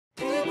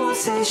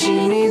People say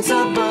she needs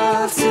a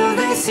bath till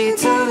they see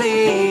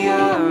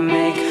Taliyah.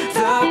 Make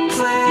the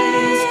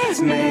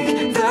plays,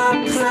 make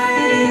the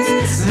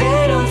plays.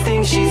 They don't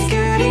think she's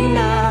good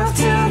enough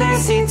till they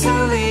see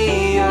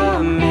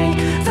Taliyah. Make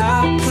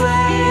the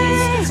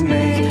plays,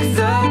 make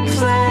the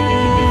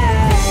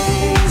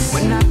plays.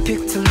 When I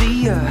pick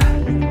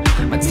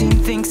Taliyah, my team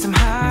thinks I'm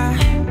high.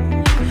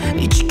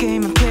 Each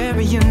game I'm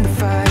carrying the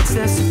fights,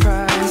 they're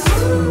surprised.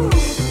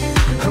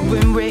 Her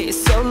win rate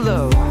is so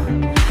low,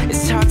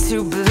 it's hard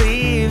to believe.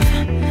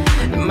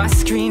 My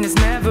screen is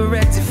never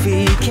at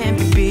defeat, can't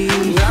be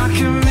beat. Lock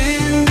 'em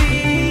in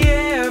the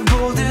air,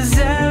 boulders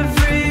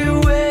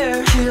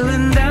everywhere,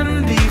 killing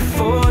them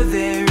before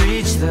they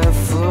reach the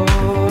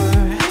floor.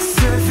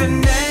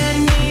 Surfing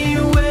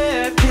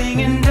anywhere,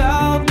 ping and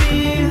I'll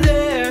be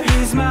there.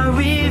 Use my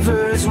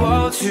reverse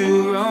wall to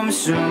roam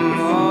some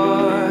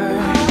more.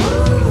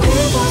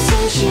 People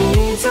say she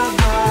needs a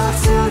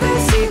bath till they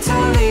see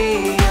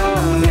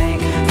Taliyah.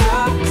 Make the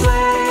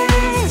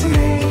plays,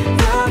 make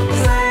the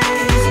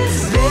plays.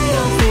 They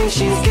don't think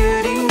she's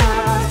good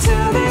enough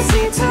till they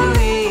see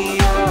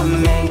Taliyah.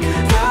 Make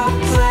the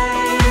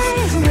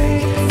plays,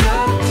 make the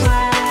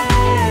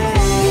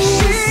plays.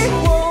 She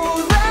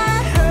won't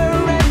let her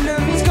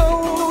enemies go,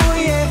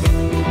 yeah.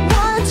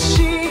 Once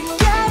she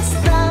gets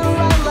down,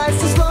 right lies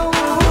so slow,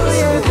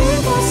 yeah.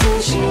 People say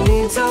she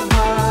needs a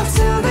bath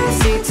till they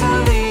see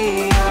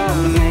Taliyah.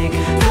 Make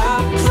the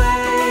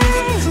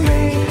plays,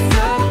 make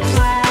the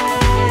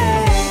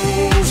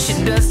plays. She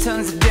does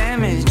tons of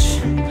damage,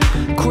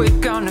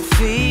 quick on her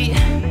feet,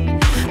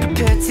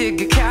 prepared to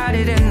get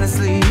kited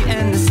endlessly,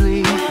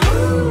 endlessly.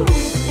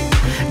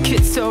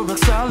 Kid so rock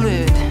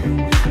solid,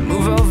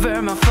 move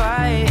over my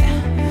fight.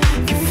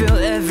 Can feel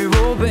every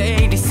roll but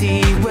ADC,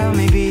 well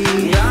maybe.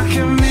 Lock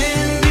 'em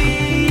in the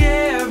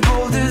air,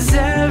 boulders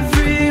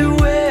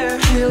everywhere,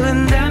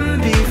 killing them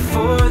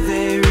before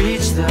they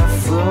reach the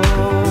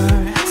floor.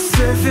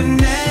 Surfing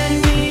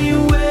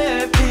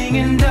anywhere, ping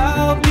and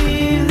I'll be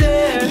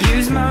there.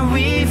 Use my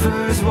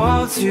reverse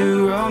wall to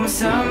roam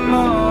some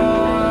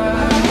more.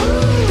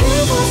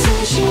 People say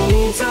she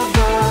needs a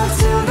bath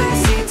till they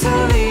see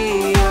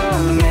Taliyah.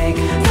 Make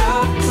the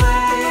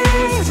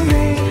plays,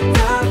 make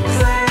the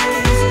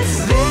plays.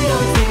 They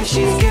don't think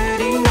she's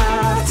good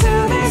enough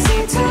till they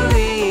see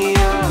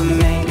Taliyah.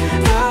 Make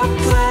the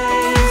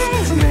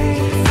plays,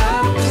 make the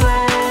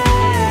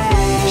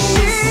plays.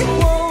 She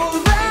won't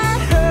let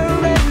her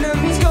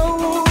enemies go,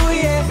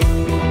 yeah.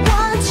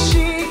 Once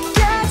she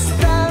gets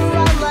down,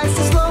 right lies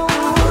so slow,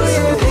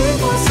 yeah.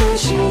 People say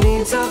she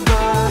needs a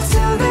bath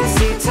till they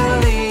see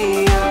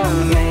Taliyah.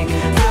 Make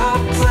the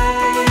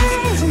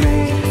plays,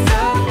 make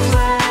the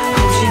plays.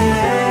 Hope she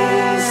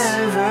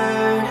never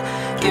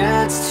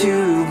gets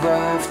too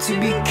buff to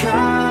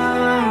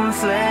become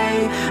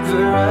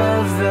flavor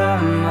of the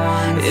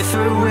month. If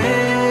her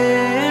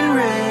win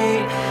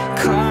rate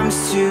comes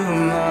too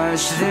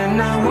much, then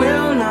I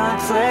will not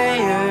play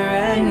her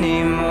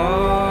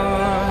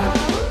anymore.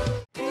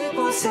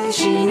 People say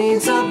she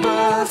needs a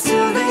bath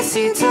till they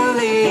see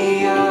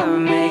Taliyah.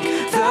 Make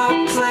the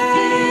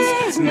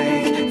plays,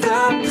 make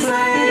the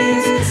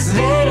plays.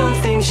 They don't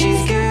think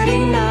she's good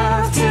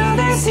enough till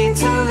they see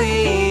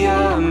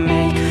Taliyah.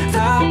 Make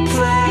the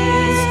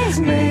plays,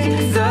 make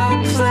the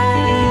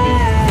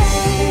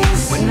plays.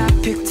 When I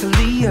pick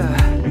Taliyah,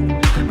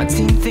 my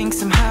team thinks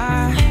I'm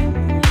high.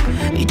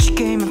 Each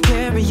game I'm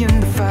carrying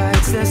the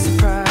fights, they're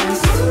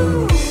surprised.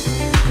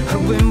 Her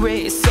win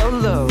rate is so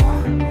low,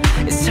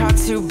 it's hard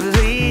to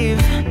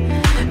believe.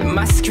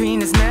 My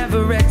screen is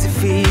never at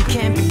defeat,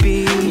 can't be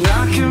beat.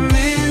 Lock 'em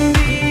in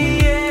the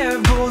air,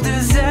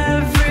 boulders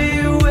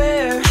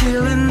everywhere,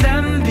 killing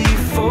them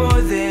before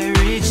they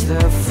reach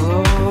the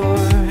floor.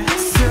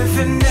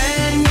 Surfing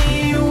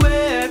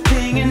anywhere,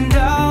 ping and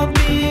I'll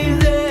be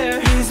there.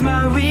 Use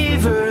my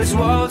reverse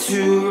wall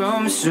to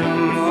roam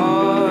some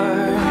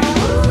more.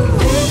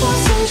 People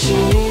say she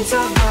needs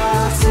a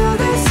bath till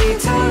they see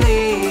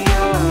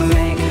Taliyah.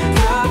 Make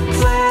the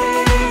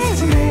plays,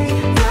 make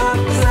the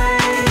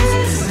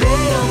plays.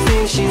 They don't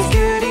think she's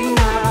good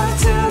enough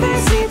till they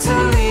see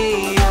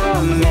Taliyah.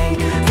 Make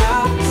the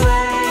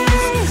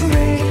plays,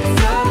 make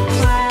the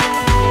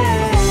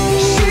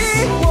plays. She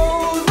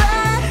won't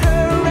let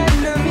her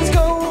enemies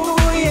go,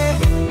 yeah.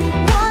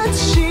 Once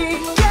she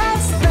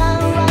gets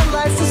down, right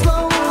lies so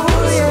slow,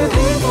 yeah.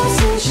 People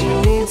say she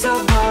needs a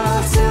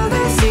bath till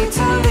they see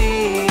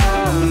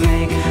Taliyah.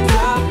 Make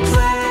the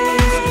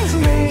plays,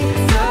 make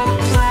the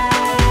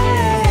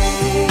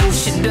plays.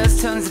 She does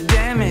tons of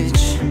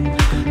damage,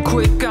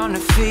 quick on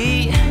her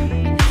feet,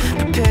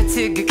 prepared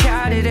to get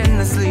kited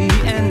endlessly,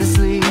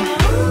 endlessly.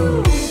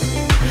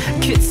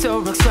 Kid so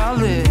rock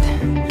solid,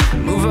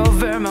 move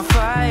over my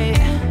fight.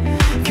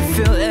 Can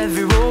feel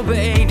every roll but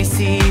ADC,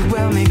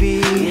 well maybe.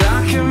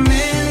 Lock 'em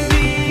in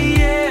the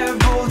air,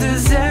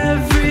 boulders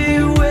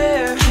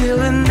everywhere,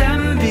 killing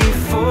them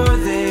before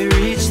they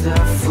reach the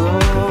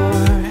floor.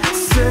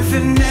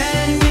 Surfing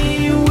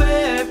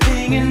anywhere,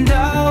 ping and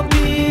I'll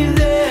be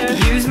there.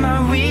 Use my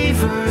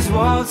reverse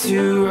wall to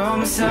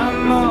roam some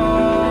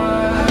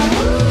more.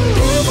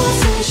 People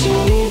say she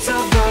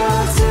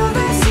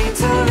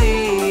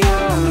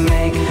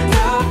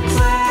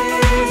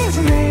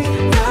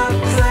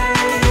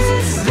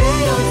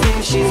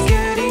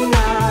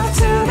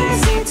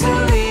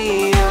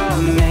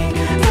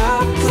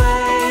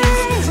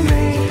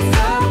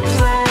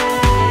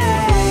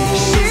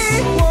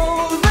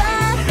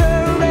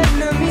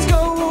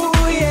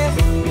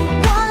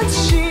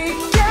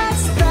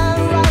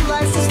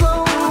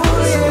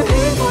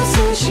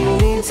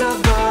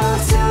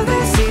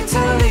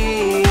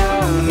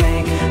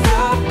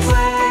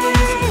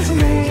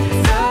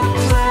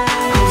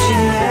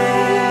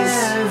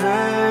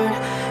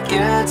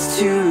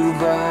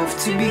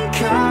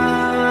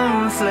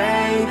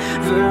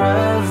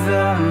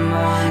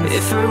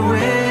If her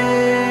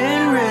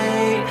win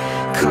rate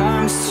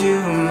comes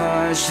too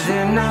much,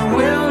 then I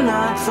will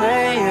not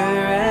play her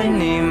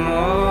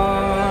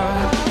anymore.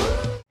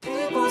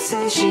 People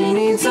say she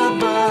needs a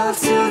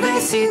buff till they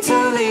see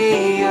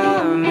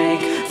Taliyah.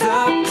 Make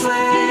the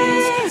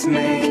plays,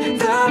 make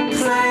the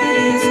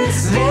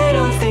plays. They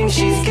don't think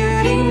she's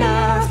good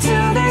enough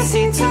till they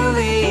see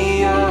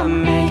Taliyah.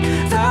 Make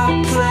the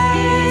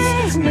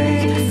plays,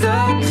 make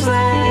the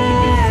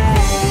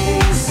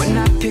plays. When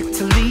I pick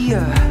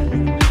Taliyah,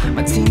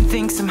 my team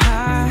thinks I'm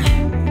high.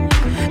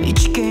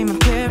 Each game I'm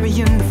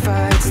carrying the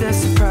fights, they're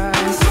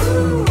surprised.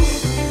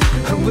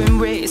 Her win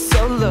rate is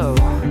so low,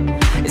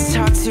 it's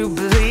hard to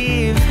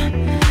believe.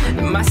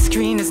 My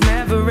screen is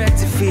never at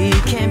defeat,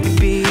 can't be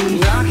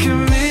beat. Lock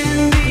 'em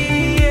in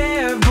the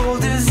air,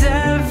 boulders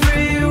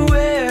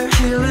everywhere,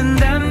 killing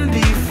them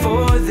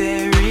before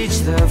they reach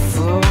the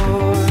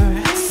floor.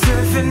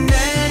 Surfing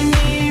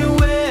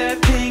anywhere,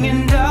 ping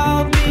and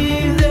I'll be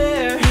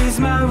there. Use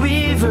my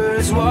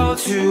weaver's wall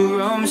to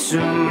roam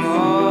some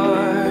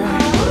more.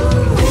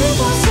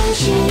 People say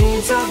she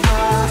needs a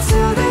buff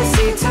till they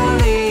see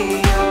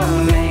Taliyah.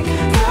 Make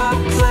the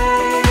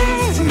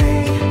plays,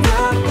 make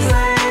the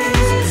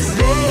plays.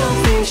 They don't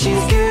think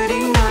she's good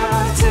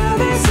enough till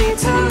they see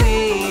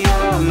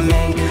Taliyah.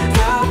 Make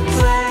the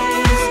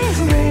plays,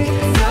 make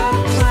the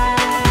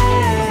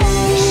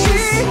plays. She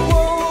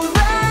won't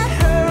let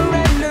her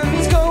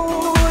enemies go,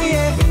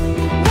 yeah.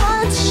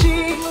 Once she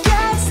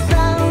gets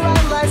down,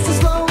 right life's so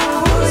slow,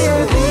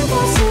 yeah.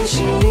 People say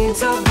she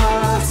needs a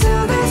buff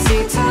till they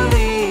see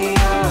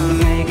Taliyah.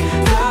 Make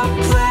the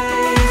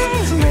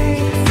plays,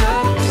 make the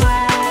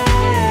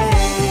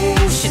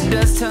plays. She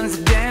does tons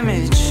of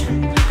damage,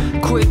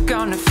 quick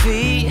on her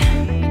feet,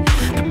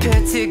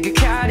 prepared to get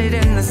caught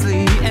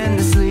endlessly,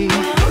 endlessly.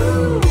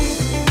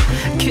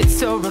 Kid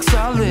so rock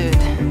solid,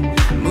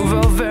 move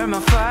over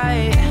my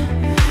fight.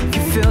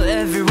 Can feel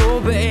every roll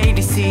but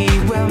ADC,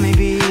 well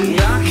maybe.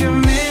 Lock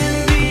 'em in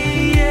the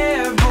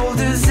air,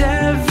 boulders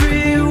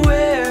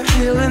everywhere,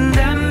 killing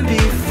them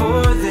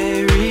before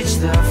they reach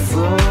the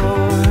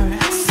floor.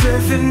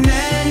 Surfing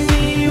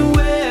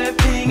anywhere,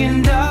 ping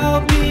and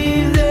I'll be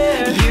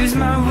there. Use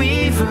my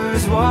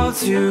weaver's wall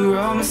to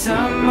roam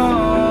some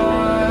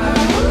more.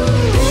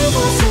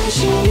 People say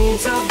she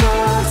needs a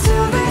buff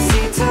till they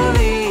see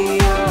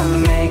Taliyah.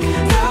 Make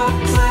the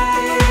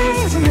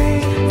plays,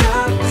 make the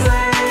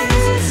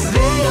plays.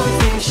 They don't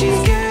think she's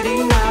good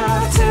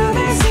enough till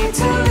they see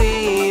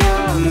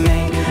Taliyah.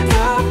 Make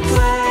the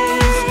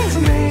plays,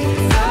 make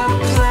the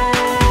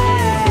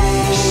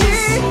plays. She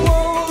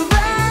won't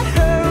let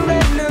her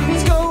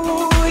enemies go,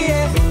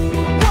 yeah.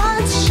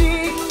 Once she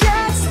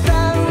gets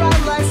down,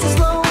 right life's so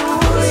slow,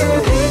 yeah.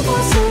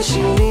 People say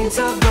she needs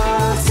a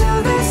buff till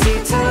they see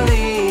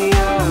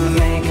Taliyah.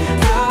 Make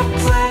the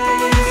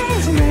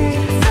plays, make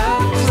the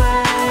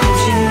plays.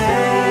 She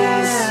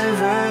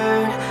never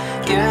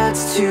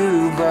gets too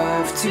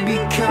buff to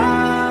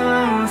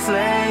become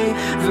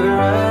flavor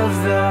of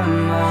the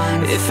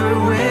month. If her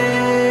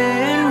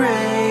win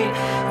rate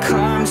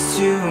comes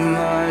too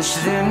much,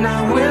 then I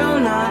will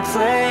not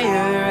play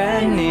her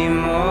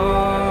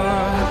anymore.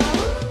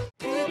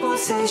 People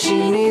say she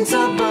needs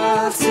a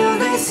buff till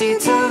they see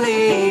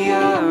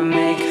Taliyah.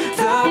 Make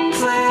the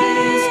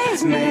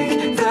plays,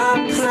 make the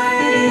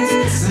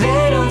plays.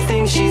 They don't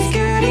think she's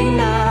good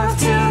enough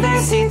till they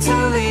see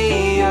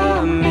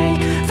Taliyah.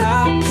 Make the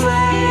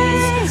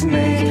plays,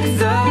 make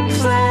the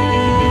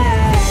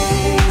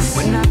plays.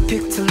 When I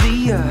pick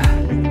Taliyah,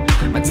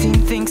 my team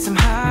thinks I'm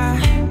high.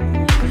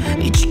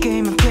 Each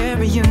game I'm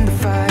carrying the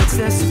fights,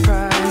 they're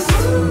surprised.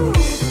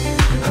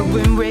 Her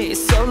win rate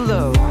is so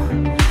low,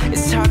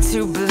 it's hard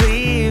to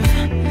believe.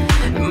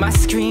 My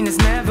screen is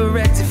never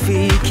at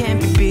defeat,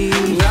 can't be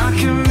beat. Lock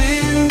 'em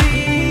in the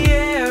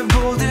air,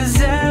 boulders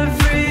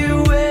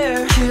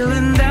everywhere,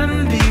 killing them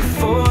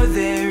before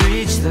they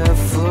reach the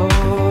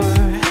floor.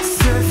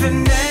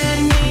 Surfing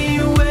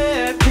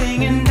anywhere,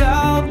 ping and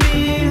I'll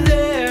be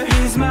there.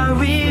 Use my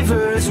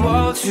weaver's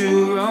wall to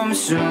roam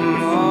some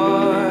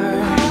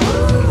more.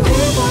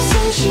 People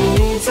say she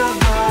needs a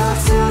buff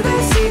till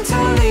they see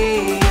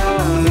Taliyah.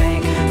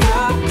 Make the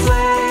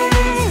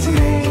plays,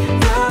 make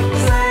the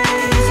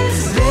plays.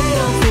 They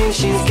don't think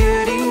she's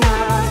good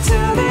enough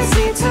till they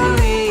see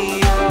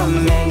Taliyah.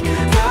 Make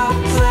the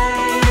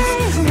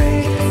plays,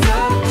 make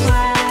the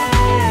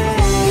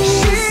plays.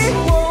 She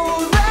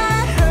won't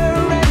let her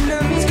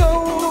enemies go,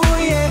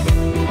 yeah.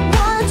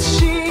 Once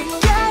she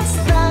gets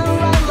down,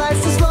 right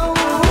life's so slow,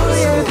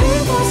 yeah.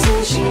 People say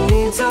she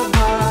needs a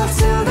buff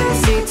till they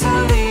see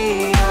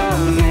Taliyah.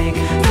 Make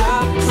the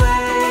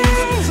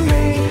plays,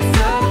 make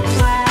the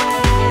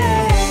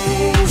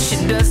plays. She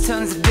does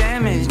tons of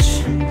damage,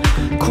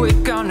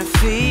 quick on her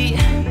feet,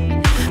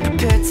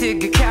 prepared to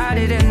get caught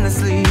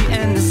endlessly,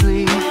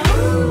 endlessly.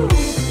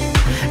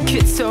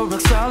 Kid so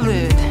rock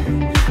solid,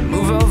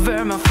 move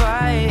over my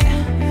fight.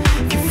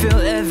 Can feel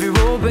every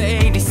roll but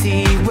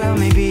ADC, well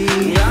maybe.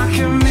 Lock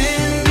 'em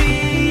in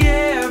the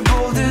air,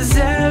 boulders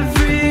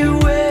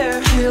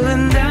everywhere,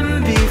 killing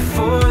them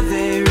before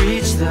they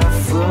reach the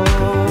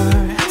floor.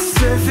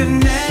 Surfing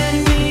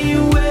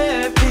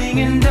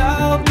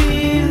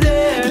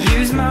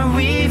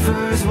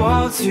weaver's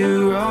wall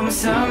to roam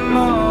some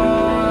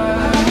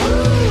more.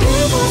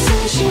 People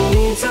say she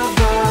needs a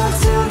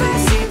bath till they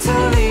see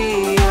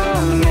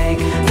Taliyah. Make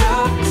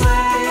the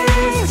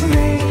place,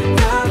 make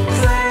the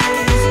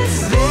place.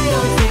 They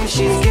don't think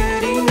she's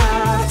good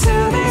enough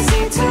till they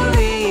see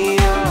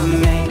Taliyah.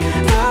 Make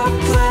the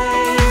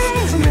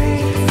place,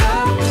 make the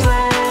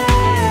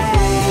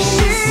place.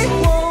 She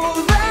won't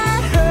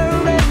let her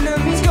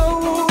enemies go,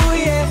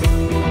 yeah.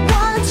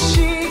 Once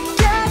she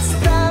gets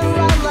that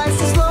right,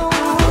 life's slow,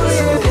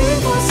 yeah.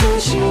 People say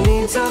she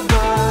needs a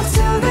bath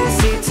till they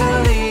see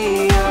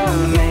Taliyah.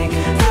 Make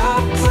the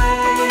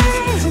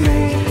place,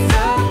 make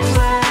the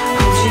place.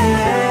 Hope she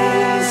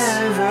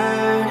never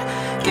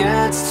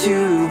gets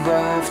too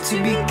buff to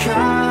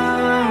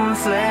become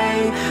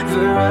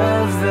flavor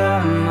of the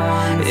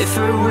month. If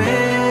her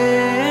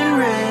win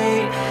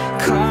rate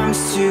comes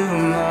too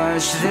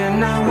much,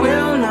 then I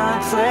will not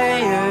play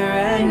her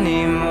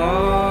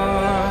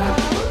anymore.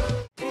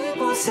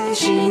 People say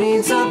she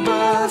needs a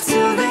bath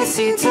till they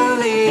see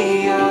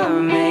Taliyah.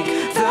 Make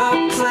the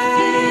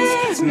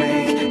place,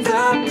 make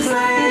the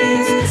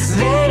place.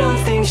 They don't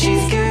think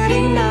she's good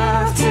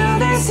enough till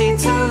they see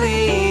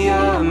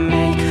Taliyah.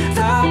 Make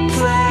the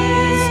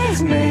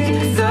place,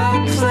 make the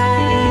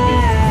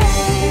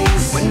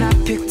place. When I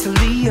pick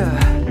Taliyah,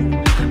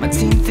 my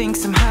team thinks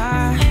I'm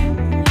high.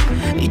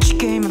 Each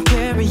game I'm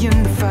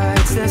carrying the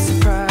fights, they're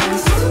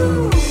surprised.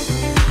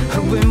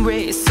 Her win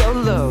rate is so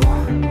low,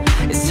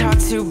 it's hard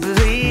to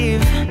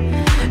believe.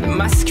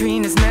 My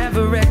screen is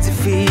never at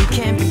defeat,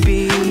 can't be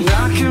beat.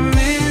 Lock 'em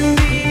in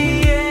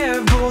the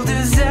air,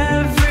 boulders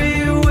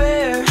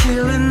everywhere,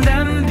 killing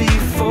them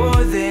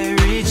before they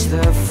reach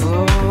the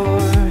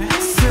floor.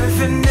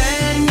 Surfing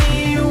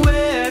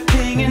anywhere,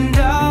 ping and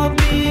I'll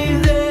be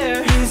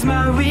there. Here's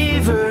my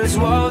weaver's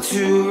wall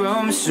to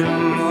roam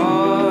some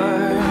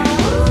more.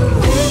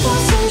 People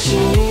say she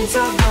needs a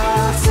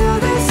bath till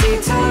they see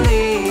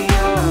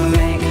Taliyah.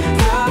 Make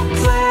the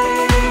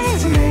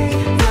place, make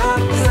the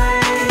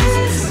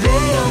place.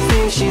 They don't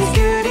think she's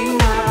good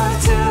enough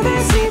till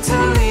they see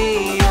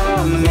Taliyah.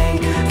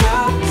 Make the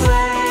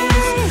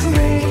place,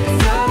 make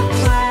the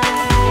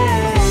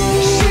place.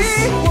 She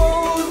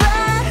won't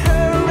let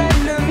her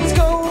enemies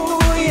go,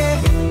 yeah.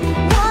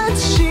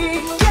 Once she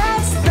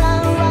gets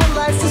that right,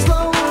 life's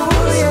slow,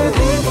 yeah.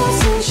 People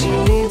say she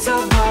needs a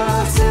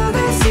bath till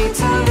they see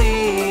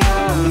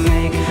Taliyah.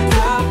 Make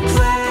the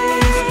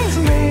place,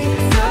 make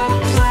the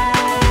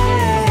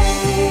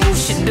place.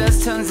 She does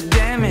tons of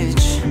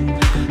damage,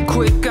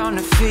 quick on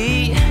her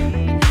feet,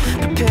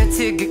 prepared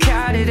to get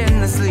caught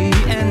endlessly,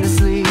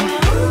 endlessly.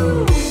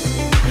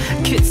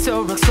 Kid so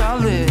rock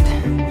solid,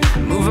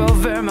 move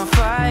over my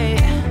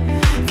fight.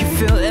 Can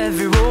feel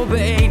every roll but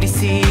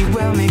ADC,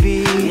 well maybe.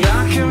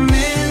 Lock 'em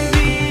in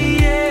the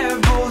air,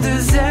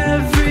 boulders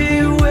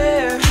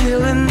everywhere,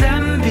 killing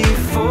them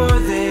before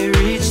they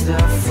reach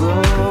the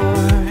floor.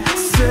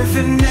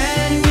 Surfing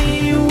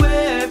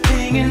anywhere,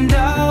 ping and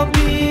I'll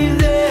be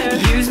there.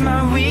 Use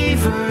my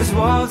weaver's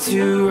wall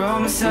to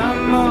roam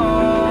some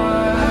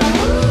more.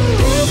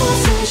 People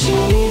say she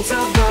needs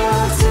a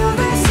bath till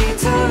they see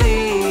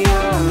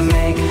Taliyah.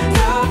 Make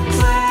the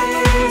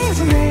place,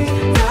 make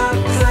the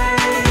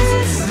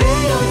place. They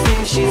don't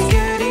think she's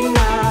good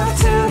enough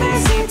till they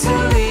see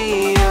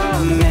Taliyah.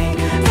 Make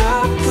the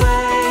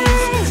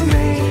place,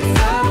 make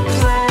the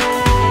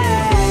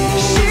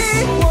place. She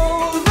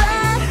won't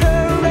let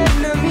her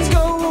enemies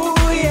go,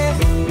 yeah.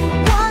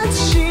 Once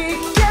she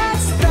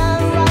gets that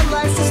right,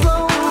 life's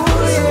slow,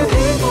 yeah.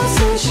 People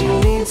say she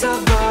needs a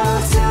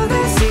bath till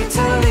they see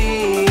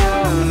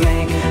Taliyah.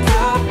 Make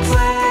the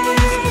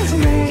place,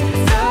 make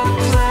the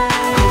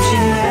place. Hope she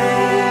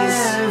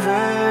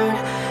never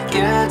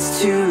gets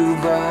too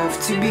buff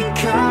to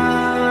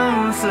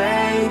become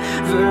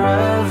flavor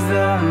of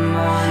the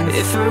month.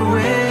 If her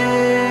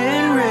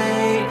win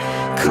rate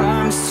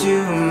comes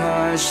too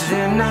much,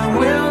 then I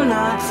will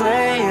not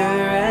play her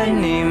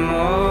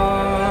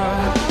anymore.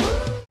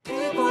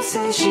 People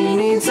say she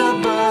needs a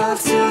bath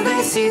till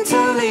they see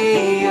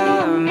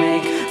Taliyah.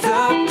 Make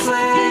the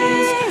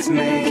place,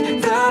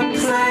 make the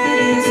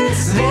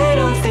place. They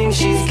don't think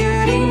she's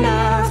good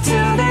enough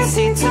till they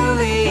see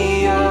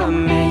Taliyah.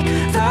 Make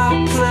the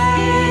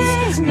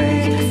place,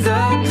 make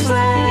the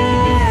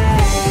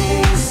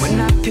place. When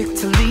I pick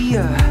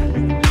Taliyah,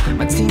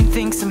 my team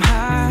thinks I'm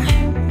high.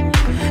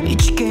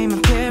 Each game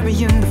I'm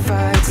carrying the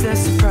fights, they're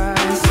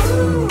surprised.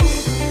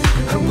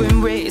 Her win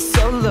rate is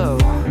so low,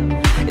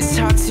 it's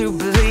hard to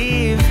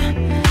believe.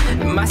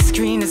 My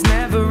screen is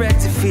never at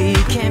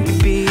defeat, can't be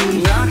beat.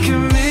 Lock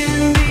 'em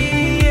in the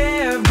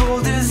air,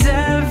 boulders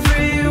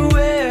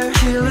everywhere,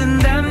 killing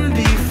them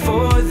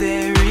before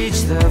they reach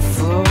the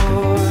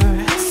floor.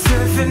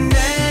 Surfing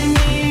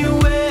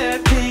anywhere,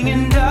 ping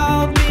and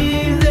I'll be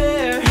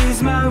there.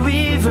 Here's my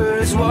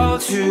weaver's wall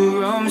to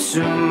roam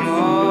some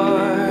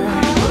more.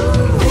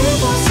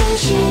 People say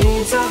she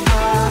needs a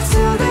bath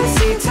till they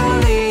see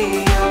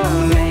Taliyah.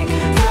 Make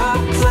the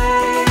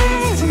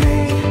place,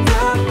 make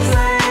the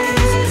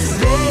place.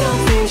 They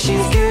don't think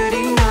she's good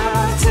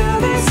enough till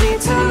they see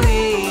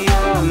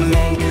Taliyah.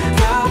 Make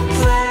the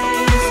place.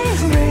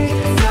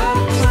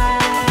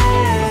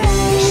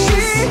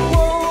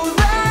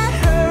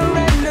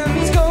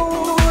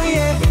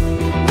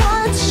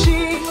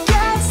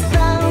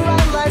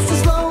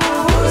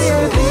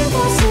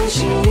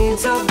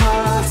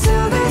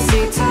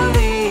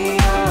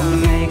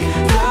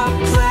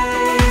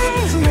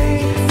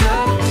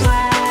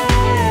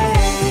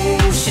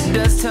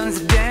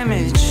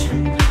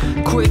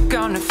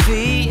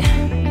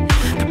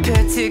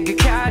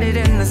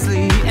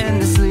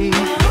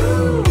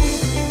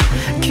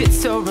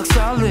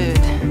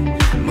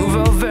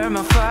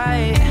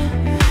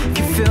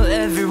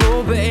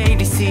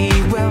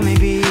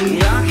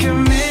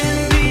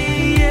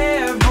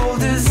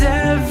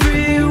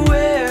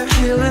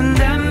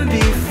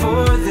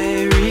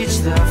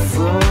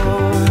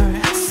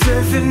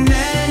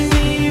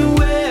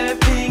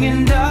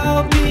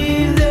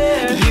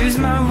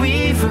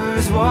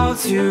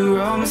 to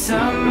roam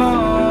some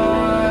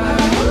more.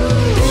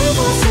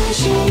 People say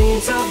she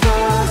needs a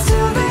bath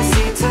till they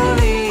see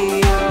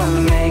Taliyah.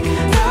 Make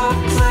the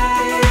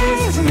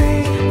place,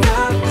 make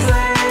the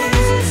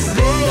place.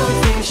 They don't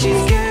think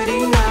she's good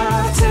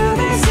enough till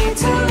they see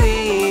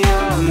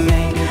Taliyah.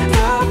 Make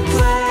the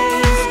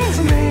place,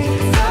 make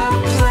the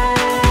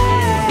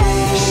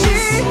place. She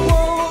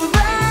won't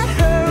let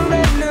her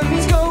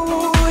enemies go,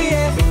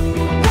 yeah.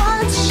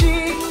 Once she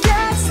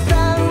gets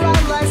that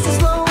right, life's so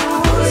slow,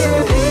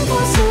 yeah.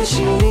 People say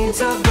she needs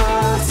a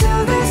bath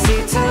till they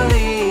see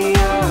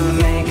Taliyah.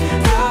 Make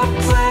the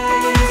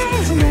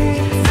place,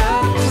 make the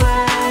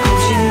place.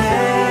 Hope she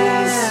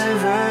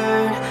never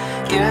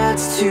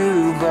gets too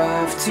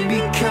buff to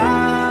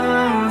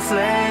become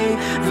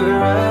flavor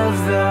of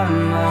the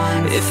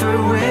month. If her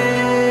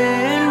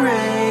win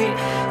rate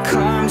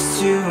comes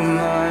too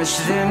much,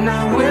 then I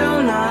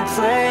will not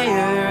play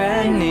her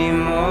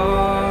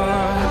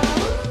anymore.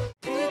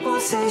 People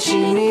say she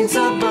needs a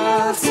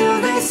bath till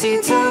they see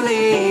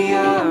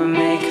Taliyah.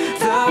 Make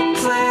the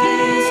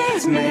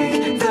place,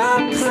 make the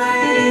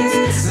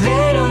place.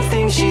 They don't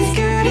think she's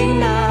good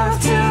enough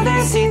till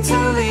they see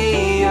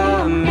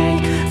Taliyah.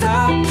 Make the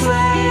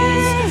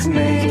place,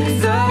 make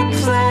the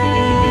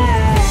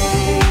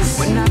place.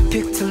 When I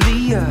pick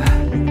Taliyah,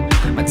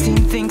 my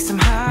team thinks I'm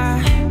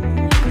high.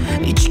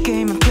 Each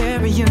game I'm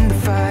carrying the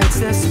fights,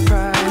 they're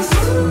surprised.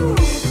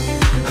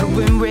 Her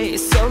win rate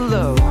is so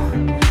low,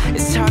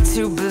 it's hard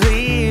to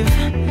believe.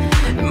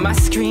 My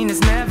screen is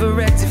never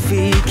at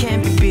defeat,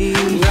 can't be beat.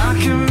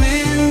 Lock 'em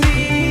in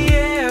the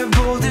air,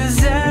 boulders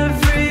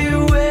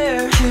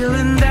everywhere,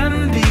 killing them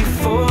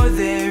before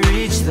they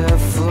reach the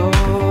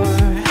floor.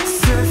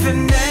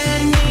 Surfing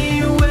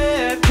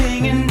anywhere,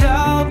 ping and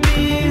I'll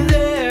be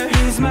there.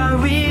 Use my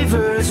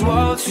weaver's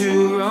wall to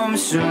roam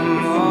some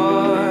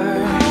more.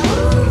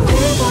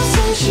 People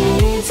say she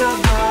needs a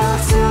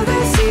bath till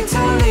they see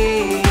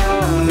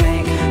Taliyah.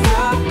 Make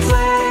the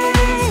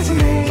place,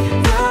 make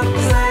the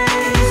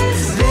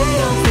place. They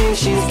don't think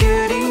she's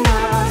good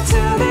enough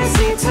till they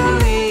see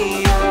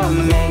Taliyah.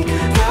 Make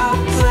the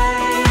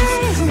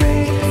place,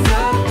 make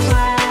the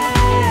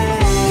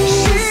place.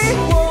 She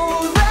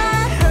won't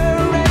let her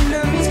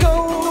enemies go,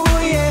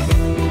 yeah.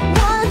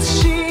 Once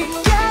she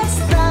gets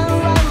that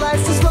right,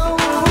 life's so slow,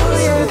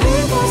 yeah.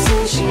 People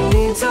say she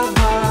needs a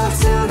bath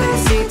till they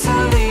see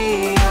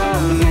Taliyah.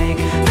 Make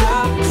the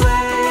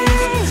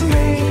place,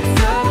 make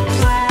the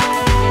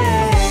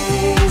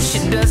place. She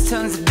does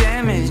tons of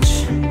damage,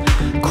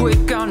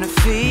 quick on her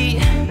feet,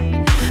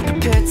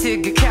 prepared to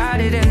get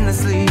kited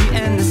endlessly,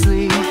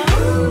 endlessly.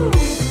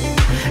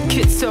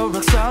 Kid so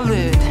rock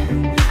solid,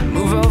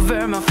 move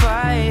over my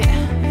fight.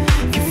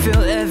 Can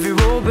feel every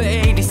roll but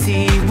ADC,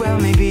 well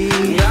maybe.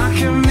 Lock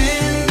 'em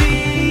in the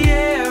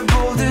air,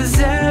 boulders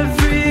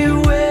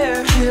everywhere,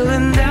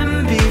 killing them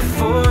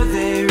before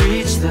they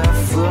reach the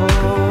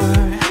floor.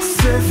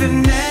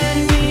 Surfing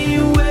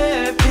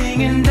anywhere, ping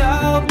and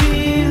I'll be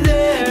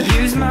there.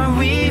 Use my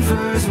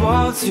weaver's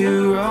wall to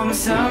roam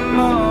some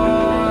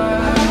more.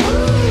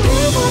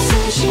 People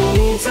say she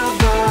needs a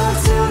bath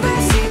till they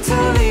see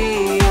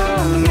Taliyah.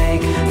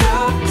 Make the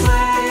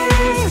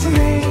place,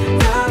 make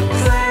the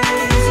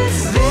place.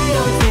 They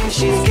don't think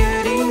she's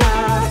good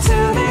enough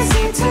till they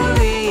see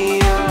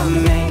Taliyah.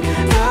 Make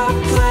the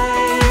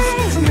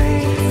place,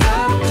 make the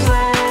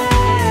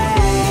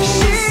place.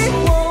 She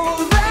won't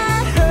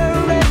let her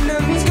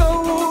enemies go,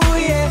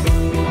 yeah.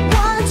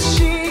 Once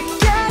she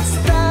gets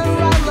that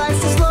right,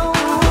 life's so slow,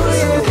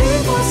 yeah.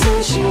 People say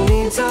she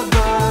needs a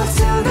bath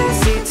till they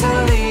see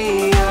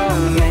Taliyah.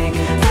 Make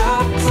the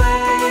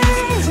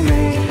place,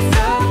 make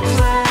the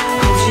place.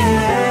 Hope she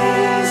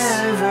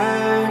never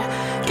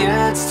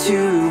gets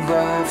too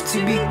buff to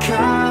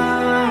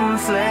become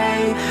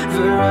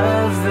flavor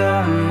of the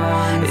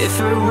month. If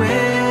her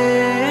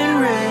win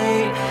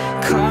rate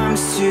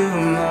comes too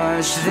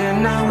much, then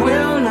I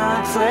will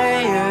not play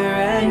her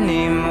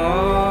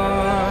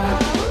anymore.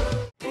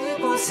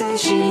 People say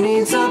she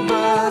needs a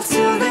bath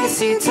till they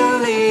see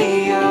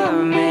Taliyah.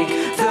 Make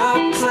the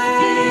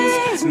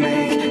place,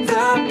 make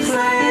the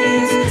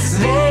place.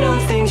 They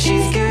don't think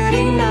she's good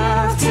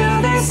enough till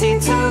they see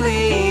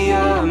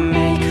Taliyah.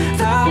 Make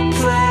the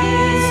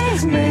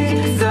place, make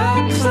the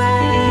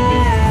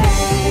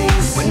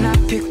place. When I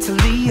pick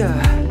Taliyah,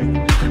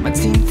 my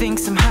team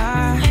thinks I'm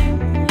high.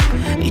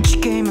 Each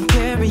game I'm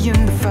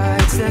carrying the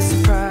fights, they're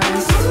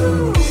surprised.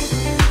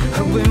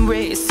 Her win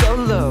rate is so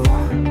low,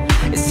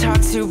 it's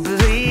hard to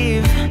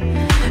believe.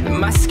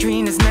 My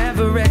screen is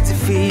never at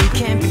defeat,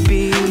 can't be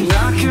beat.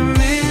 Lock 'em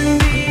in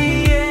the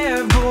air,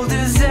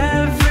 boulders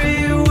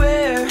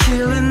everywhere,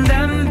 killing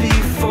them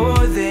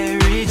before they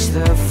reach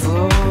the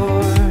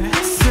floor.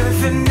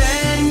 Surfing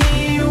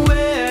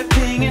anywhere,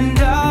 ping and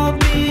I'll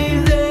be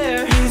there.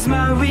 Use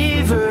my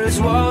weaver's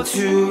wall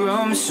to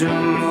roam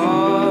some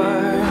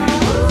more.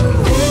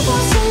 People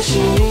say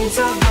she needs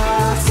a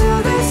bath till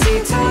they see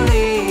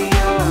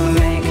Taliyah.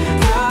 Make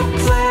the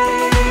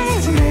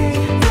place, make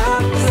the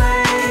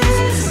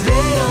place.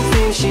 They don't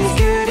think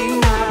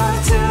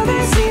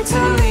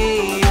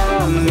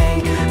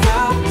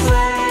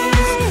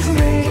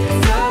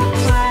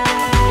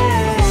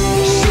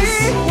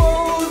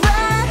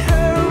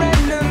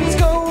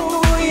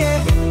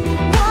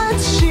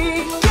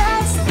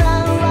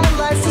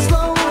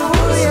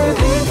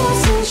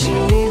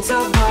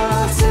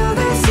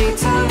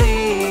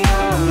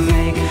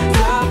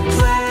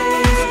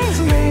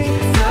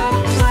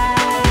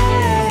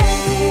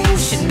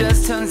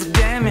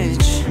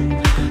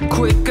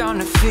on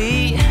her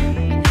feet,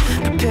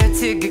 prepared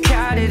to get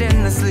caught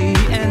endlessly,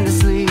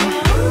 endlessly.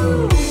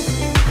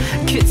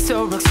 Kid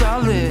so rock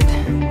solid,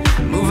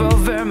 move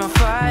over my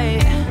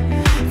fight.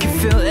 Can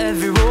feel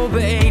every roll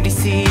but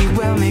ADC,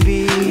 well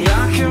maybe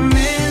I come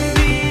in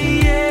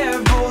the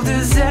air,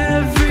 boulders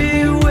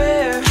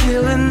everywhere,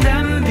 killing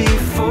them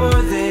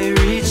before they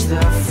reach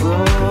the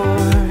floor.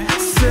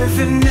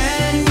 Surfing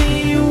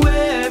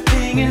anywhere,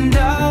 pinging,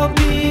 I'll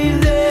be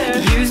there.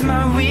 Use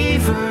my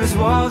weaver's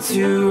wall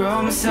to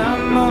roam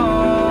some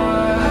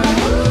more.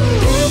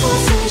 People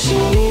say she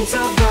needs a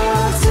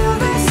bath till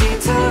they see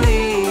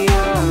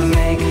Taliyah.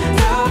 Make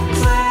the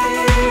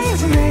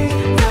place, make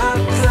the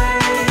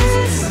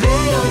place.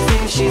 They don't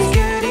think she's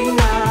good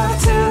enough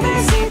till they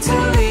see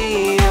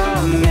Taliyah.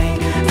 Make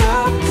the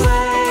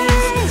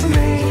place,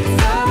 make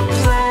the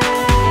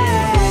place.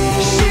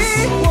 She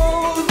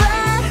won't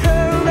let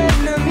her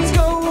enemies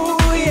go,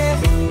 yeah.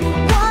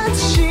 Once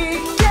she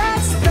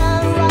gets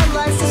that right,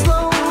 life's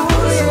slow,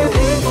 yeah.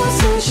 People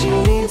say she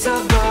needs a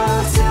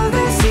bath till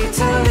they see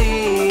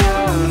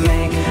Taliyah.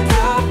 Make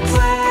the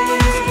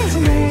place,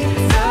 make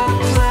the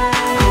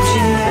place. Hope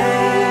she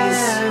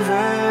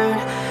never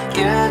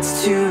gets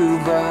too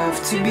buff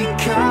to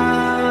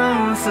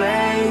become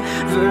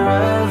flavor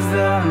of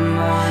the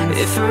month.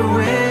 If her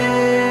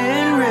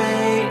win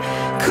rate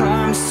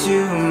comes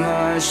too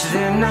much,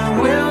 then I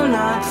will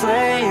not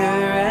play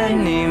her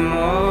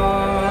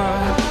anymore.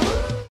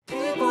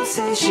 People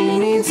say she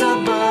needs a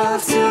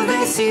bath till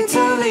they see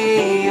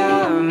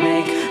Taliyah.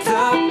 Make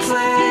the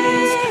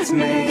place,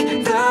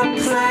 make the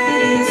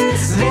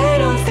place. They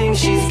don't think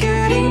she's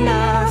good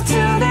enough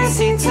till they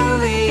see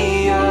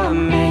Taliyah.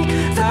 Make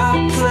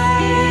the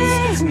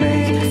place,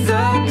 make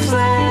the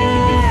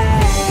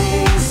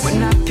place. When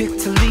I pick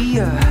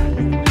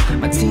Taliyah,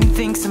 my team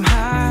thinks I'm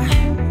high.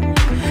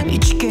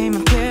 Each game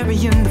I'm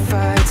carrying the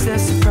fights, they're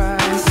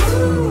surprised.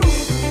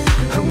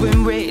 Her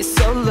win rate is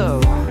so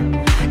low,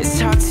 it's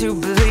hard to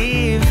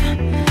believe.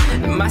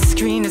 My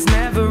screen is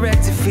never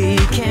at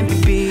defeat, can't be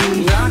beat.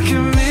 I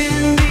come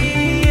in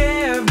the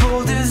air,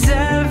 boulders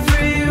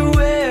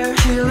everywhere,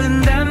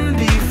 killing them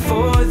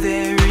before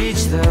they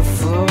reach the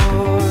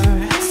floor.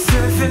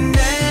 Surfing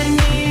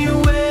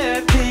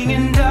anywhere,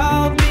 pinging,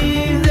 I'll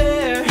be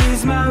there.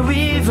 Use my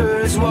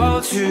weaver's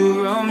wall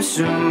to roam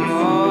some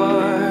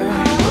more.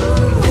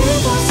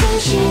 People say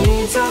she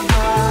needs a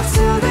bath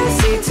till they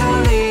see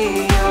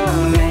Taliyah.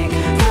 Make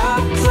the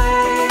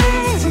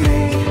place,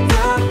 make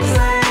the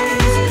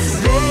place.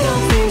 They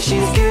don't think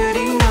she's good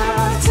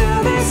enough till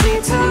they see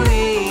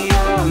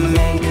Taliyah.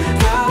 Make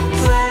the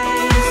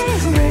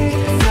place, make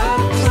the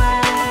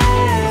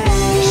place.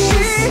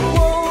 She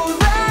won't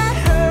let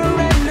her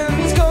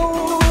enemies go,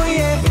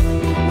 yeah.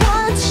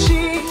 Once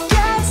she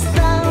gets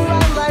that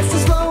right, life's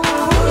slow,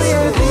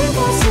 yeah.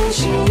 People say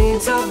she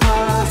needs a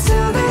bath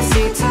till they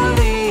see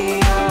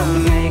Taliyah.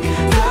 Make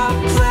the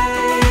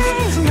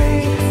place,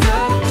 make the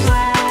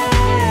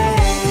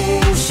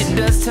place. She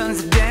does tons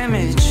of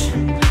damage,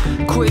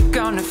 quick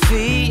on her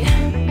feet,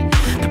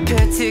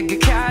 prepared to get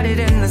caught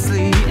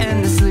endlessly,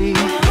 endlessly.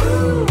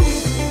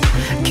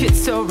 Kid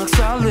so rock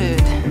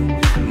solid,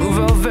 move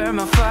over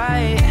my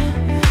fight.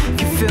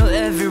 Can feel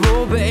every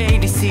roll but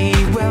ADC,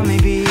 well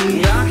maybe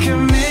I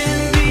come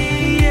in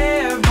the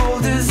air,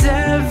 boulders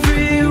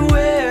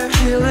everywhere,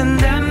 killing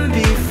them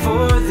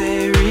before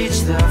they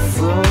reach the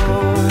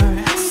floor.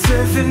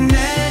 Surfing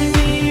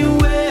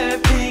anywhere,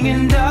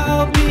 pinging,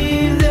 I'll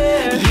be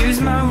there. Use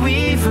my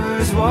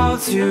weaver's wall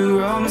to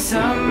roam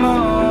some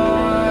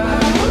more.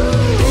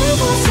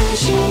 People say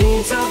she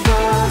needs a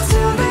bath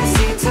till they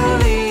see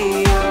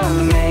Taliyah.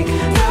 Make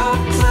the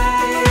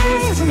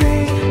place,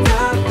 make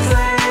the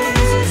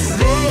place.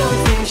 They don't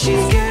think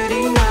she's good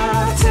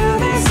enough till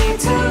they see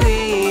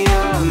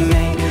Taliyah.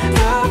 Make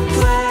the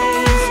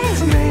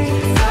place, make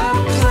the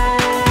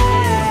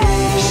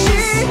place. She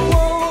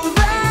won't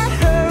let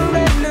her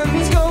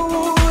enemies go,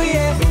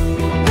 yeah.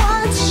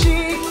 Once she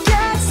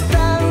gets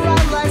that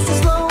right, life's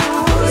slow,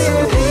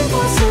 yeah.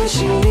 People say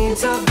she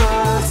needs a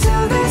bath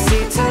till they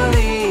see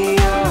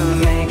Taliyah.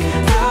 Make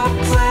the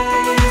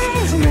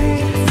place,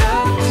 make the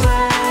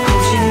place.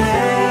 Hope she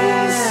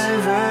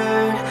never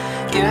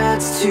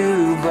gets too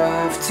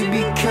buff to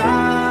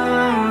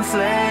become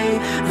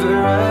flavor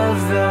of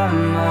the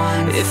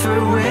month. If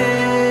her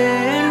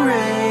win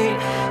rate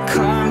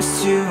comes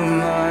too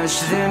much,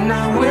 then I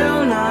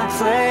will not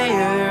play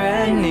her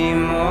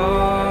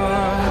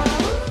anymore.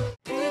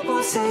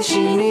 People say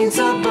she needs a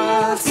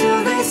bath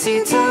till they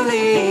see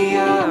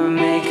Taliyah.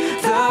 Make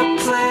the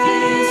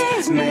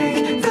place,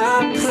 make the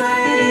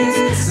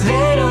place.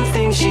 They don't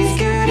think she's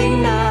good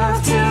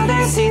enough till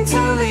they see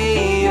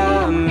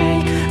Taliyah.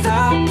 Make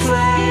the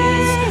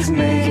place,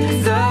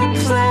 make the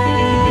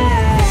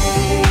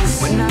place.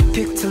 When I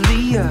pick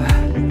Taliyah,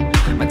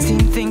 my team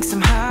thinks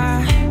I'm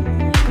high.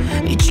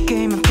 Each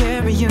game I'm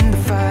carrying the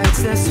fights,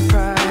 they're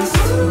surprised.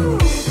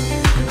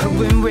 Her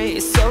win rate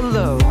is so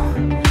low,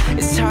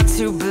 it's hard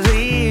to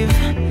believe.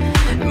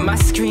 My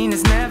screen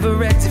is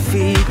never at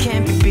defeat,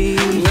 can't be beat.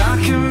 I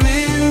come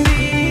in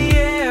the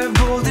air,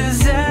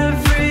 boulders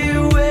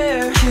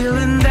everywhere,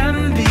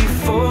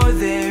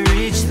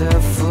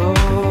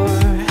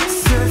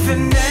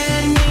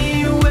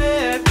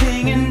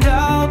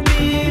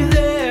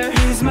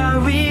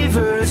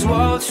 weaver's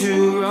wall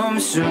to roam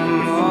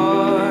some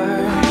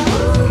more.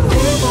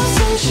 People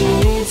say she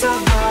needs a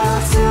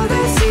bath till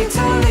they see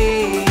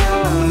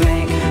Taliyah.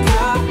 Make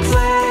the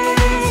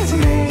place,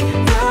 make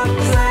the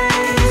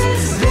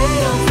place. They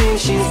don't think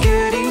she's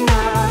good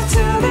enough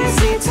till they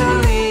see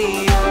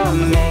Taliyah.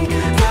 Make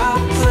the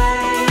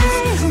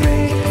place,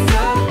 make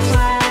the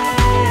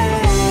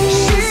place.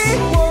 She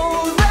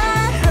won't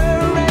let her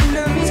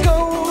enemies go,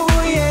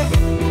 yeah.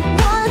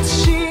 Once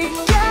she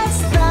gets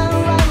down,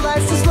 right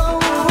life's so slow,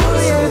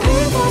 yeah.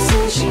 People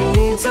say she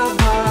needs a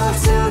bath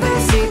till they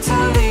see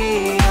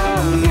Taliyah.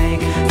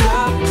 Make the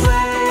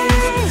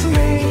place,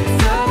 make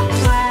the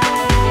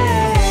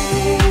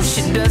place.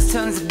 She does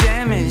tons of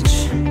damage,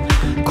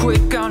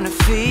 quick on her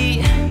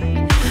feet,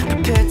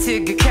 prepared to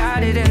get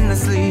caught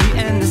endlessly,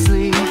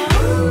 endlessly.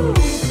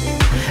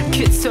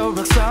 Kid so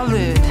rock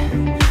solid,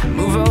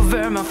 move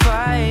over my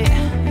fight.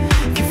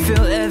 Can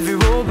feel every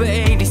roll but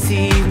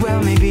ADC,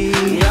 well maybe.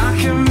 I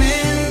come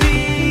in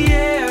the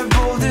air,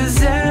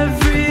 boulders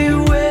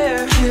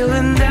everywhere,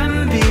 killing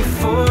them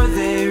before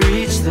they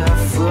reach the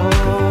floor.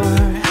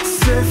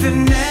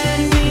 Surfing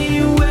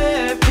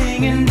anywhere,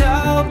 ping and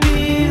I'll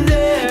be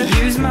there.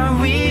 Use my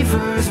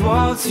weaver's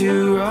wall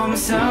to roam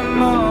some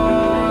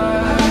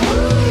more.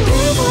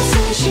 People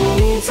say she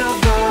needs a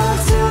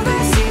bath till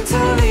they see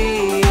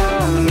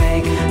Taliyah.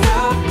 Make the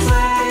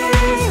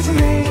place,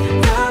 make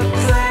the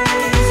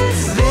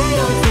place. They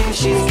don't think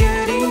she's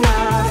good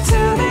enough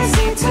till they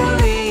see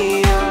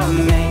Taliyah.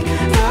 Make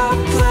the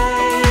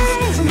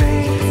place,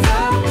 make the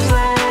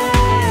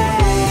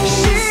place.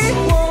 She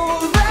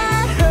won't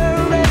let her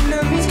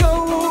enemies go,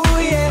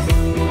 yeah.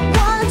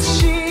 Once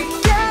she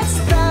gets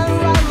down,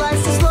 right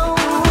life's so slow,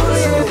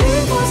 yeah.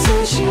 People say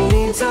she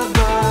needs a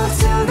bath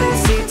till they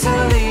see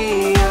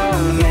Taliyah.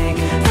 Make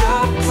the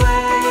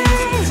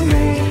place,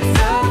 make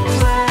the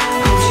place.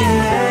 Hope she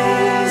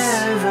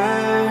never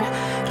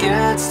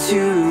gets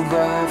too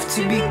buff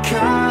to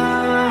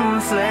become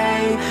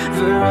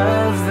flavor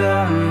of the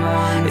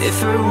month. If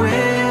her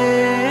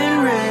win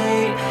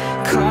rate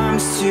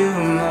comes too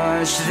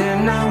much,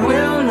 then I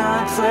will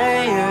not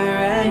play her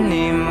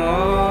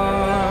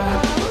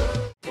anymore.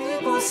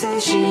 People say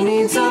she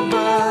needs a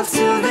bath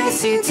till they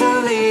see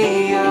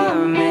Taliyah.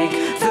 Make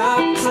the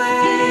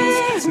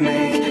place,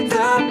 make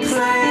the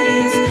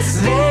place.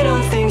 They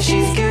don't think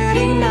she's good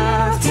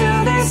enough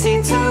till they see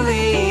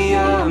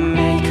Taliyah.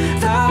 Make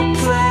the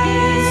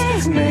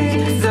place,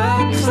 make the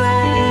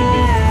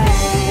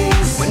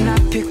place. When I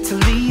pick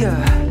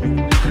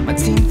Taliyah, my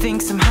team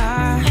thinks I'm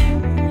high.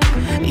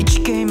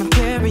 Each game I'm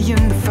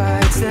carrying the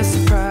fights, they're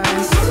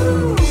surprised.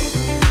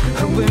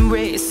 Her win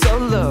rate is so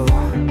low,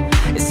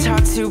 it's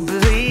hard to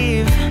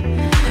believe.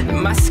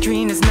 My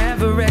screen is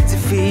never at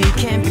defeat,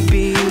 can't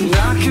be beat.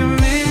 I come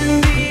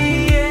in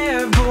the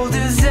air,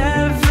 boulders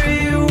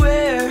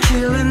everywhere,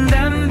 killing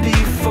them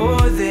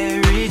before they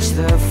reach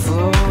the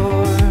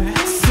floor.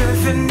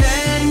 Surfing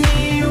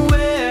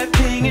anywhere,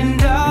 ping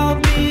and I'll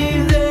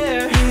be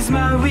there. Use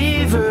my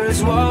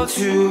weaver's wall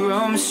to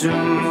roam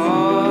some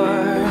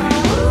more.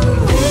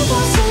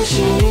 People say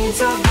she needs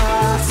a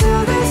bath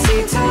till they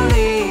see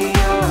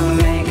Taliyah.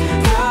 Make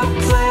the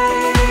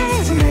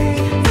place,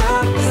 make the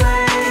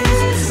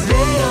place.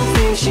 They don't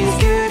think she's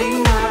good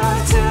enough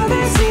till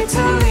they see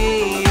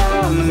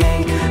Taliyah.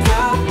 Make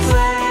the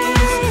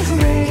place,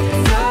 make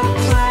the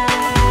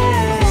place.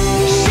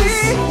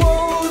 She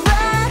won't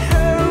let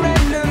her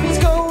enemies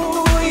go,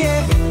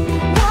 yeah.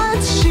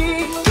 Once she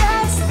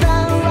gets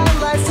down, right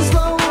life's so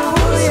slow,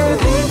 yeah.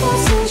 People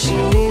say she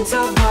needs a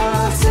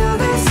bath till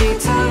they see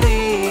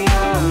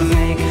Taliyah.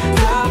 Make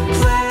the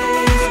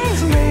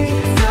place, make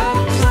the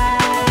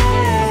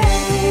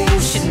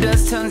place. She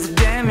does tons of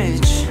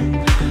damage,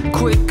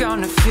 quick on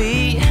her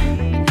feet,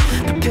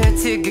 prepared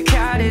to get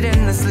caught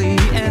endlessly,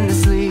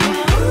 endlessly.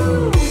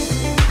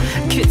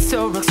 Kid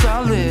so rock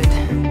solid,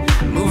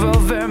 move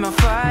over my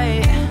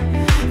fight.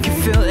 Can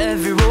feel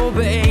every roll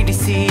but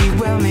ADC,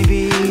 well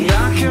maybe.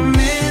 I come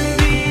in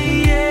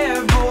the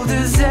air,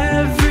 boulders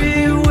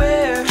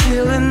everywhere,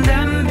 killing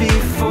them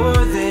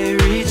before they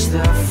reach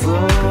the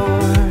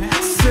floor.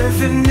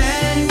 Surfing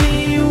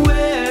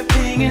anywhere,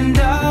 ping and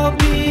I'll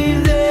be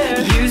there.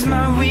 Use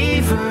my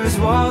weaver's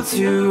wall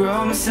to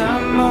roam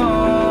some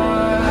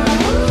more.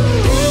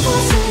 People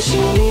say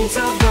she needs a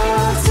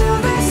bath till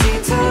they see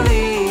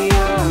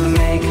Taliyah.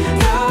 Make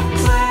the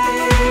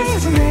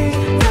place, make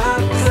the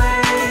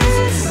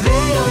place.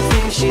 They don't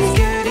think she's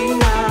good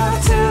enough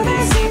till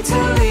they see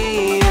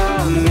Taliyah.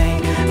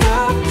 Make the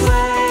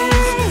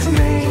place,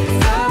 make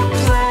the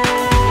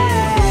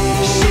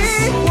place. She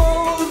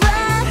won't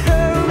let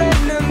her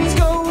enemies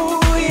go,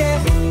 yeah.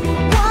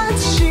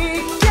 Once she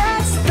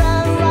gets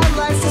down, right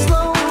life's so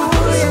slow,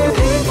 yeah.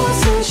 People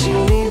say she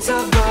needs a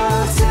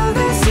bath till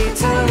they see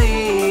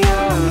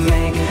Taliyah.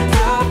 Make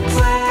the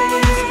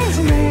place,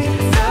 make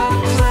the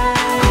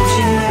place. Hope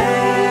she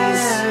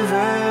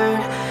never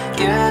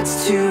gets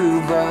too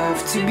buff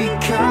to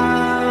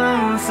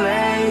become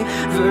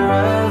flavor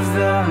of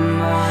the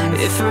month.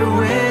 If her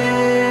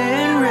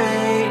win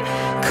rate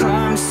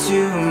comes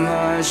too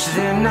much, much,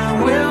 then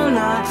I will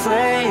not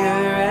play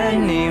her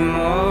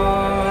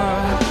anymore.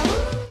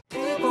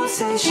 People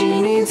say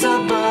she needs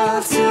a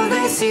buff till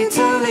they see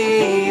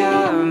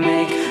Taliyah.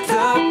 Make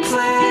the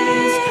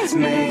plays,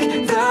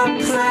 make the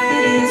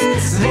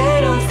plays.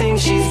 They don't think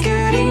she's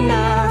good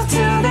enough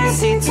till they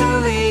see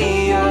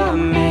Taliyah.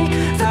 Make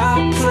the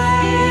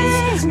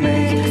plays,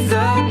 make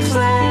the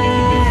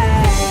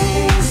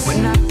plays.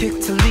 When I pick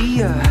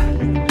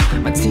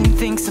Taliyah, my team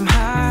thinks I'm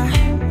high.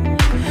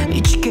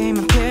 Each game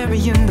I'm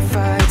carrying the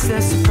fights,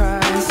 they're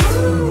surprised.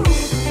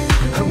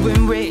 Her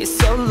win rate is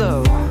so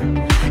low,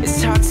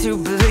 it's hard to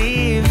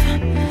believe.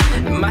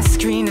 My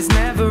screen is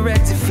never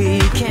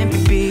rectified, can't be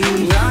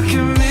beat. Lock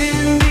 'em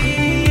in the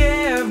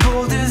air,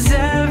 boulders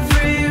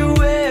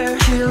everywhere,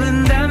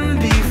 killing them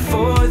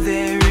before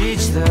they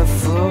reach the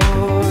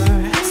floor.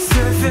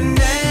 Surfing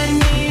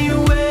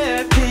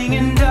anywhere, ping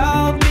and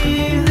I'll be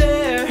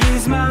there.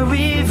 Use my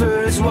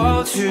weaver's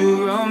wall to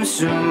roam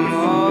some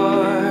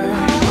more.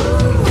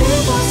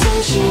 People say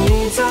she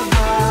needs a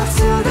buff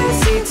till they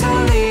see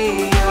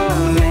Taliyah.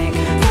 Make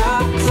the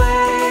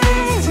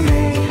plays,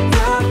 make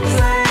the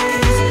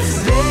plays.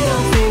 They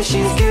don't think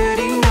she's good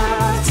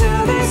enough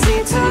till they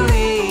see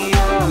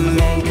Taliyah.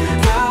 Make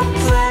the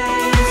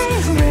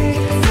plays,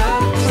 make the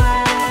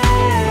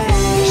plays.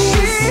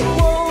 She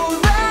won't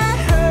let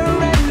her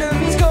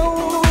enemies go,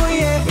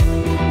 yeah.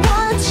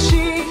 Once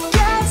she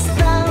gets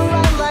down,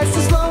 right life's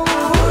so slow,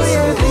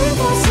 yeah.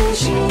 People say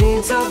she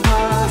needs a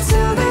buff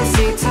till they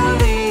see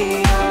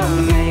Taliyah.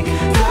 Make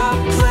the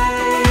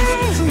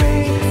plays,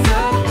 make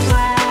the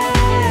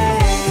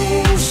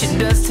plays. She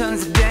does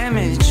tons of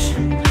damage,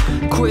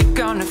 quick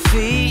on her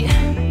feet,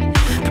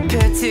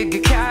 prepared to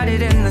get caught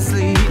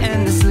endlessly,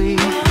 endlessly.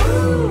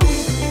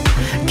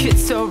 Kid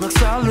so rock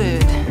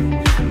solid,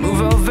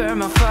 move over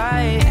my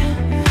fight.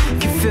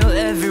 Can feel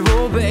every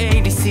roll but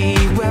ADC,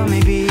 well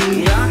maybe.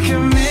 Lock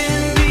 'em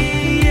in the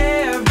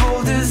air,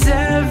 boulders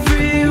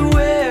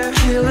everywhere,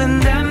 killing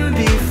them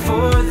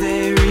before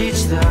they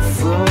reach the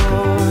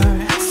floor.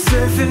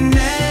 Surfing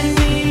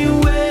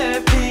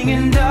anywhere, ping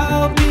and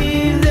I'll be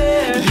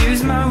there.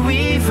 Use my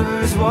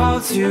weaver's wall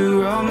to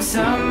roam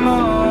some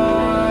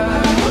more.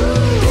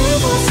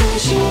 People say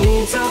she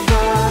needs a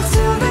buff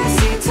till they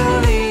see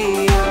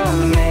Taliyah.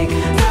 Make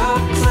the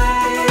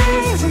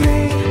plays,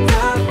 make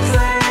the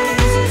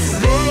plays.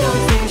 They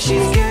don't think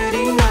she's good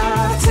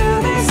enough till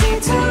they see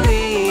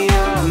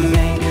Taliyah.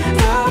 Make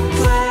the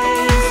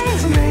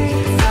plays, make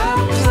the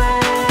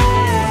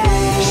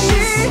plays.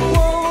 She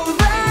won't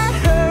let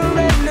her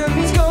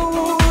enemies go,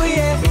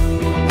 yeah.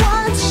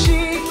 Once she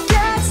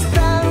gets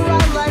down,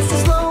 right life's so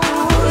slow,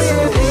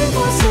 yeah.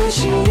 People say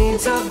she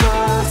needs a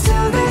buff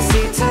till they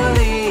see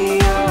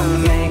Taliyah.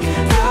 Make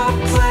the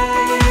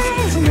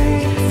plays,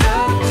 make the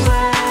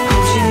plays.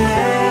 Hope she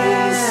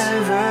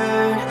never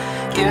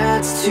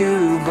gets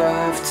too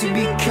buff to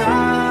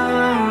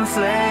become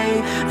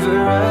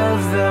flavor of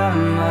the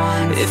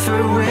month. If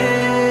her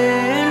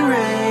win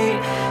rate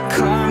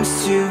comes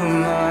too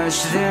much,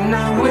 then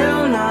I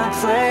will not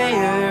play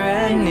her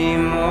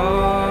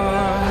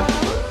anymore.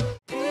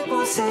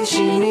 People say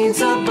she needs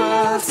a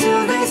buff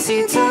till they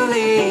see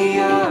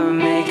Taliyah.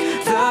 Make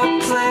the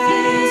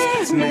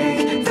plays,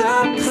 make the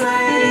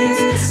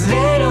plays.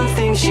 They don't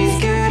think she's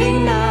good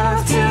enough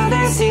till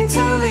they see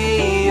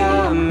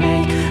Taliyah.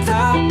 Make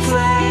the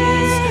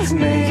plays,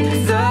 make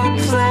the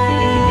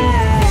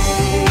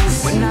plays.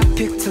 When I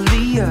pick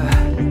Taliyah,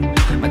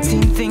 my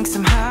team thinks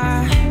I'm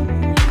high.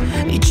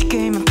 Each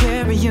game I'm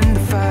carrying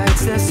the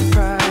fights, they're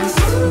surprised.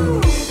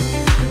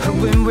 Her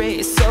win rate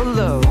is so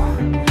low,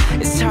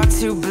 it's hard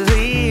to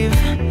believe.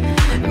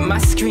 My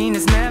screen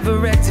is never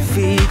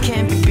rectified,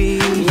 can't be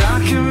beat.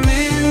 Lock 'em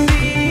in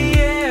the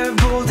air,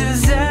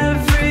 boulders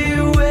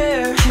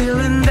everywhere,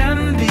 killing them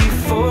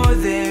before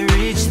they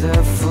reach the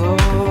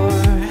floor.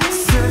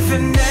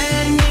 Surfing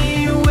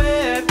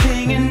anywhere,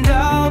 ping and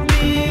I'll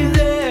be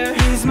there.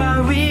 Use my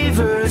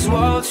weaver's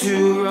wall to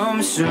roam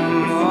some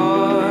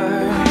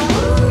more.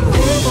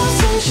 People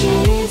say she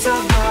needs a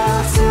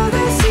buff till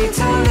they see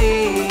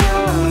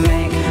Taliyah.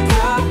 Make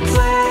the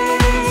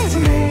plays,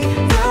 make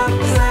the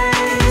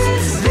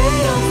plays. They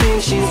don't think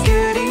she's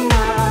good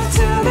enough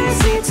till they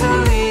see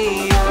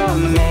Taliyah.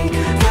 Make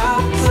the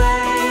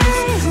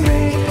plays,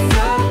 make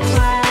the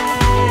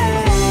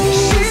plays.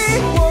 She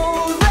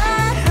won't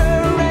let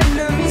her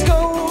enemies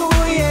go,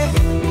 yeah.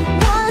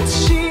 Once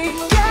she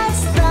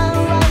gets down,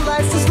 right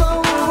life's so slow,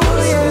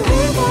 yeah.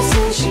 People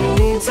say she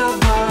needs a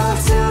buff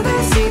till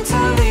they see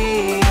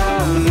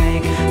Taliyah.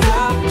 Make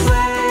the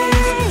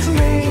plays,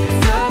 make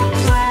the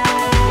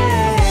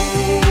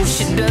plays.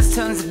 She does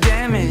tons of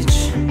damage,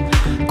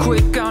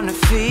 quick on her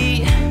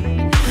feet,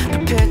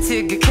 prepared to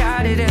get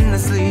caught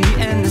endlessly,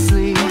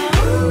 endlessly.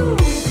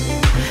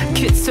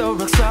 Kid so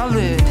rock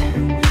solid,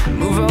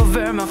 move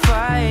over my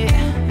fight.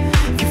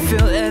 Can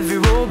feel every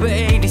roll but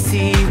ADC,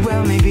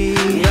 well maybe.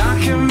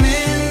 Lock 'em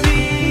in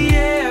the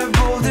air,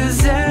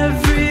 boulders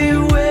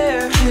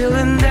everywhere,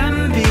 killing them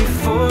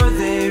before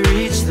they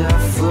reach the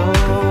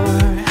floor.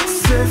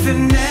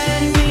 Surfing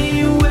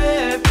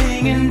anywhere,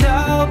 ping and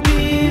I'll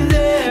be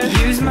there.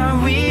 Use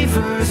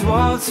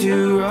wall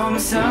to roam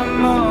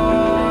some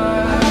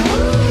more.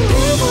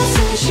 People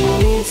say she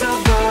needs a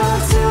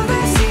bath till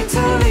they see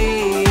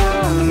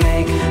Taliyah.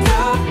 Make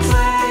the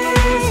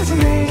place,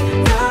 make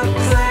the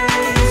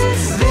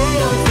place. They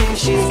don't think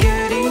she's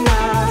good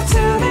enough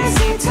till they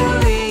see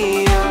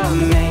Taliyah.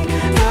 Make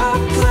the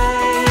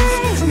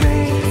place,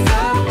 make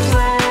the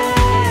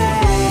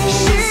place.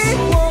 She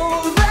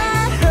won't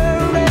let her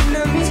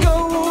enemies go,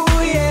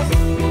 yeah.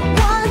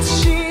 Once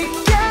she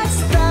gets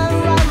that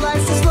right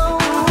license low,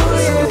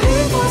 yeah.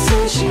 People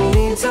say she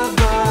needs a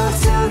bath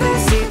till they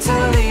see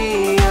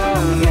Taliyah.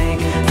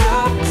 Make the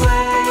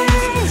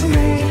place,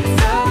 make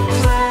the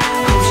place.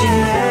 Hope she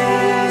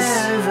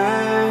never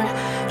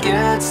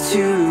gets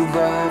too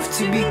buff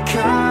to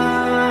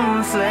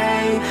become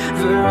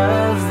flavor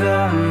of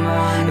the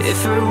month. If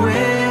her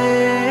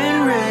win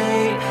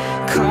rate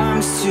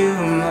comes too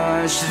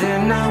much,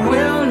 then I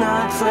will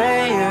not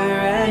play her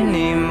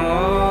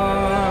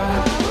anymore.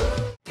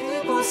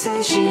 People say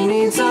she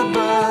needs a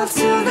bath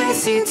till they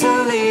see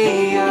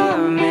Taliyah.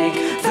 Make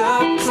the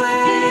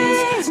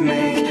place,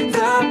 make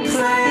the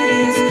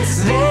place.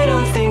 They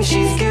don't think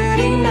she's good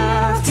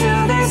enough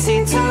till they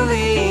see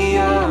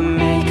Taliyah.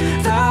 Make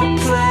the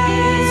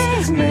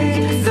place,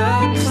 make the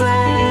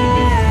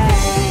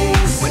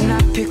place. When I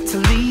pick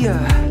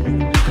Taliyah,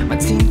 my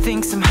team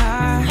thinks I'm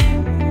high.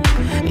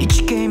 Each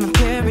game I'm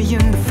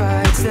carrying the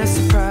fights, they're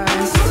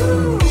surprised.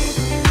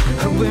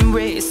 Her win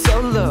rate is so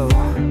low,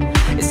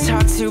 it's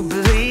hard to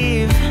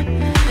believe.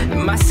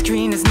 My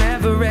screen is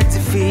never at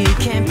defeat,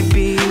 can't be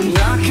beat.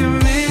 Lock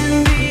 'em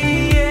in the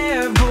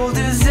air,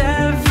 boulders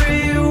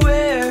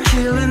everywhere,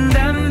 killing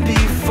them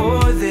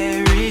before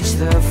they reach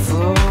the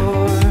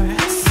floor.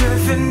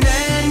 Surfing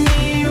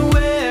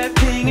anywhere,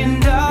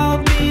 pinging, I'll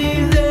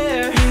be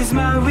there. Use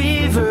my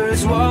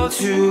weaver's wall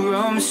to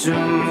roam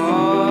some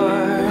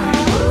more.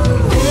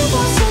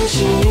 People say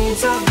she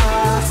needs a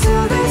bath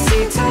till they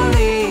see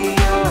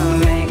Taliyah.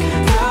 Make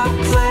the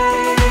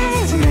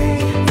place,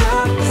 make the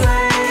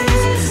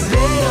place.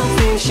 They don't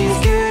think she's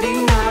good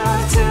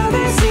enough till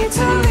they see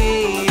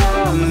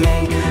Taliyah.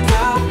 Make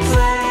the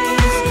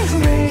place,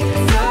 make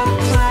the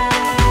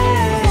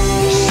place.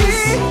 She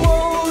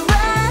won't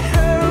let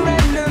her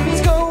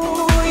enemies go,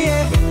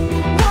 yeah.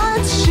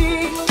 Once she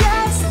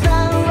gets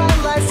that right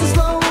license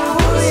low,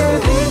 yeah.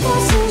 People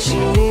say she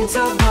needs a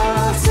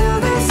bath till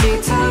they see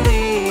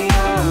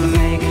Taliyah.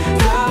 Make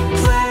the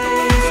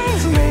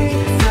place, make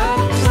the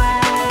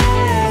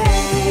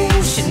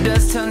place. She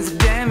does tons of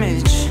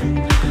damage,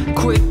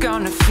 quick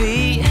on her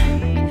feet,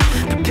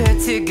 prepared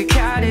to get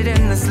kited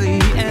endlessly,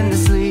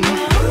 endlessly.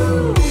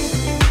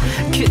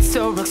 Kid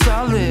so rock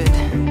solid,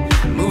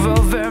 move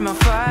over my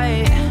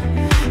fight.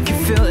 Can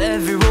feel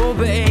every roll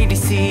but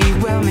ADC,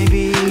 well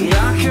maybe.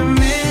 Lock 'em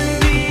in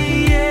the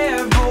air,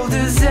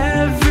 boulders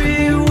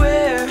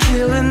everywhere,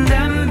 killing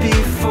them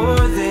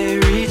before they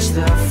reach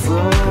the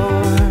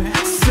floor.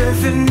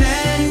 Surfing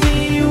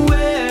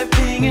anywhere,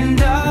 pinging,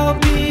 I'll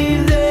be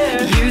there.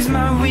 Use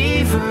my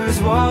weaver's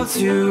wall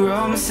to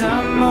roam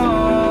some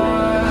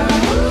more.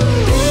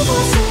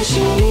 People say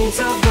she needs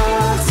a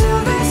bath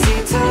till they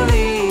see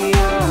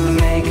Taliyah.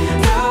 Make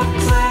the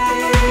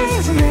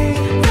place, make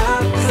the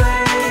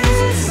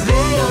place.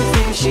 They don't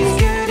think she's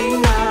good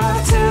enough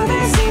till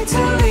they see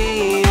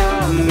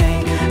Taliyah.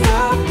 Make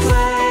the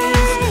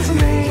place,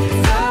 make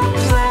the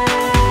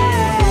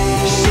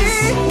place. She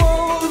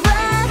won't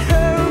let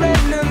her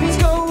enemies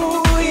go,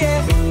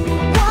 yeah.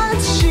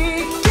 Once she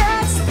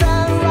gets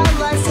that right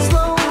license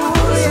low,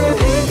 yeah.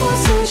 People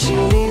say she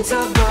needs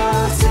a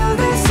bath till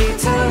they see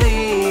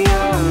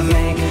Taliyah.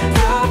 Make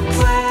the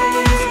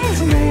place,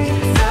 make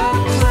the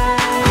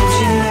place. Hope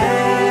she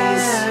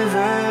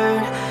never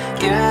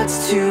gets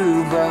too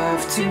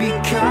buff to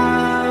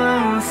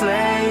become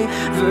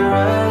flavor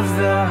of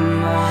the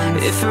month.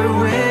 If her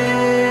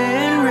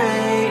win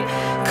rate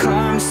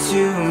comes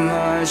too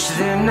much,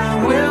 then I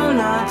will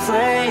not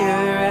play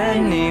her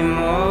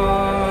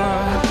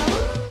anymore.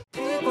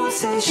 People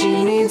say she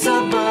needs a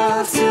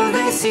bath till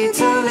they see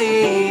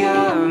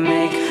Taliyah.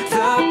 Make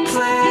the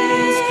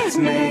place,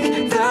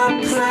 make the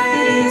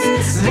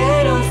place. They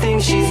don't think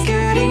she's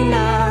good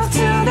enough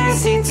till they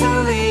see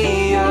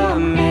Taliyah.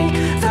 Make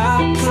the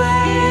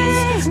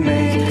place,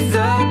 make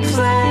the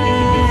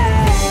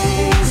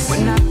place.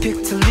 When I pick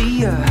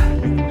Taliyah,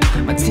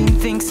 my team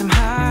thinks I'm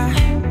high.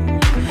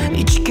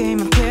 Each game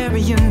I'm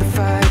carrying the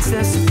fights,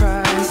 they're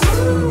surprised.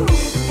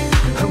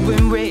 Her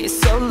win rate is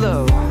so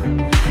low,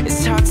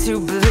 it's hard to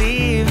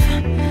believe.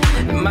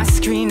 My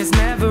screen is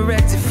never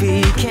at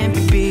defeat, can't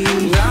be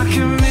beat. Lock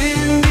 'em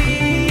in the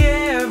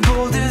air,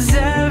 boulders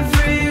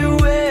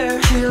everywhere,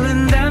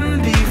 killing them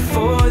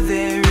before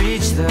they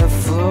reach the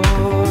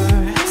floor.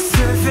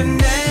 Surfing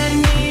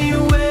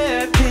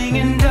anywhere,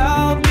 pinging,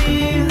 I'll be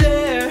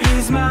there.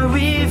 Use my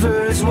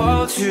weaver's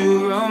wall to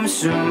roam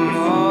some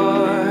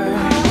more.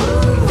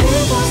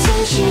 People say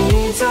she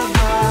needs a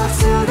bath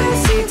till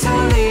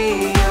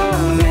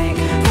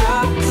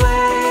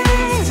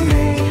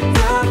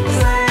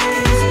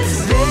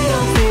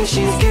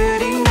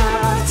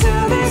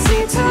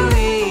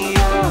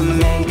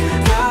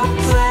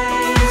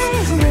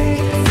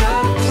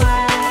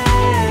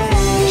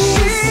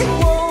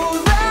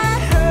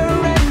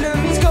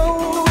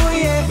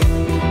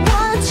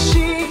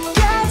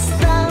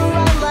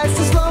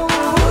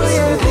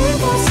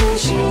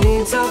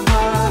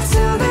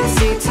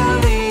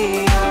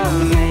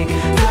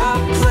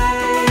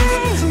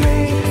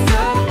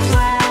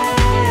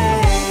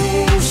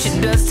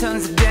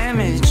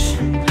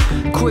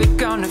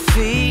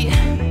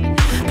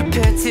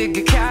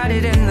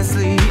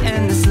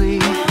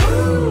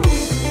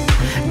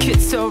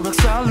so rock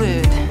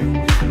solid.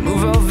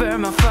 Move over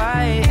my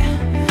fight.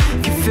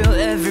 Can feel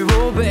every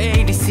roll but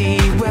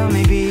ADC. Well,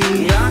 maybe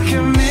I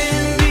come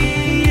in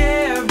the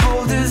air,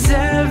 boulders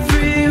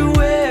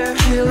everywhere,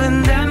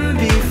 killing them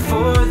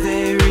before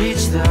they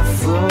reach the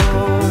floor.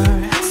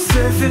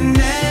 Surfing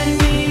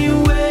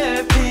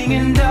anywhere, ping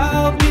and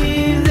I'll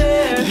be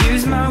there.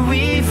 Use my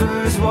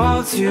weaver's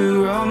wall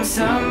to roam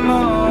some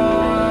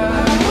more.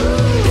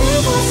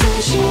 People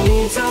say she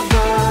needs a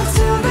buff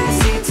till they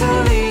see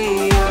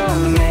Taliyah.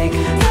 Make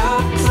the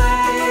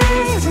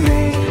place,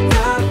 make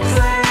the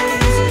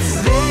place.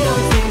 They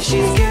don't think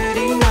she's good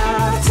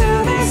enough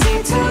till they see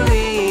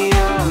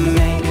Taliyah.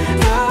 Make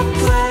the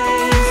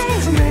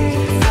place,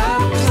 make the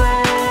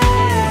place.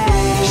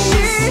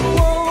 She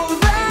won't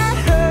let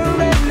her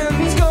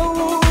enemies go,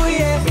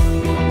 yeah.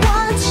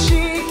 Once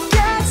she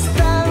gets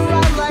that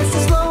right, life's so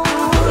slow,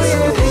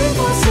 yeah.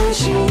 People say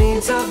she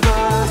needs a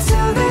buff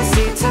till they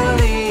see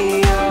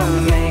Taliyah.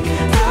 Make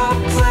the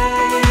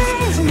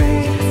place,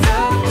 make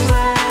the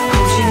place.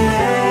 Hope she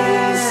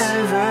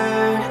never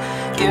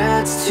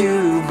gets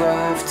too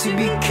buff to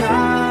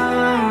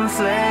become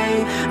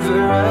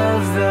flavor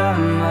of the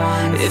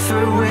month. If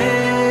her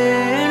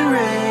win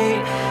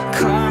rate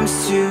comes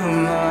too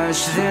much,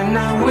 then I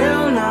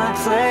will not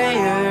play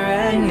her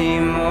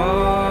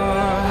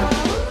anymore.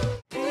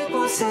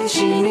 People say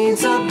she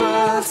needs a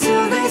buff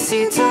till they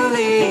see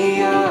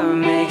Taliyah.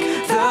 Make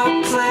the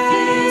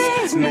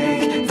place,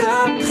 make the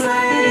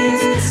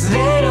place.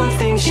 They don't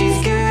think she's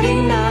good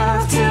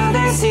enough till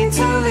they see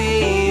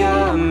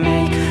Taliyah.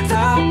 Make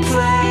the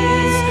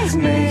place,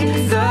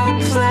 make the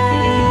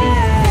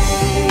place.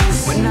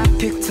 When I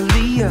pick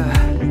Taliyah,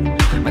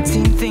 my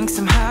team thinks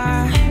I'm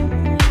high.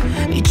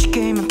 Each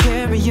game I'm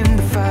carrying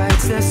the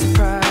fight's a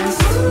surprise.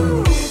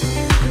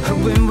 Her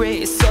win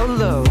rate is so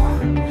low,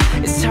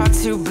 it's hard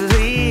to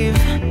believe.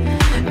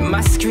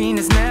 My screen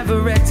is never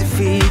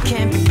rectified,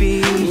 can't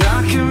be beat.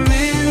 I come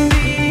in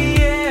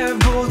the air,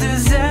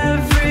 boulders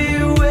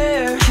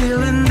everywhere,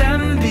 killing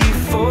them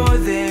before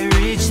they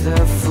reach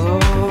the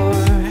floor.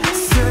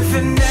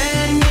 Surfing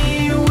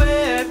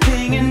anywhere,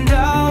 ping and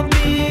I'll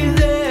be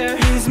there.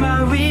 Use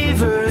my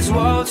weaver's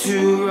wall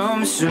to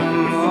roam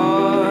some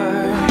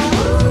more.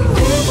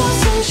 People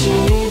say she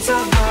needs a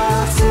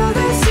buff till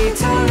they see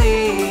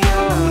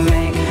Taliyah.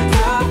 Make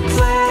the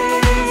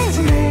place,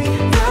 make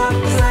the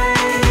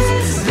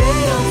place. They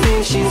don't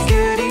think she's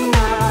good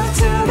enough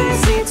till they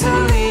see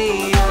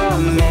Taliyah.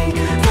 Make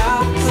the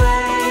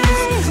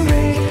place,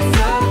 make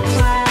the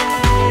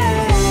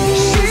place.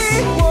 She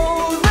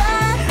won't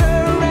let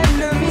her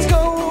enemies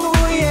go,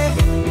 yeah.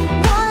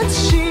 Once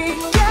she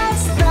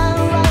gets that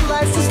right,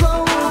 life's so slow,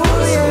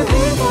 yeah.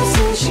 People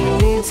say she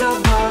needs a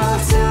buff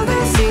till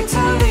they see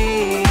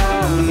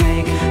Taliyah.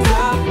 Make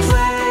the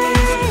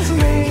place,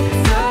 make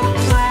the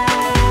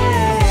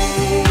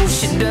place.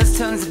 She does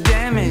tons of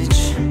damage,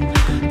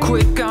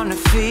 quick on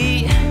her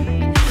feet,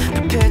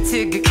 prepared to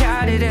get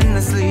kited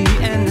endlessly,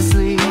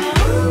 endlessly.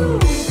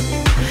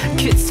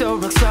 Kid so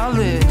rock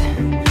solid,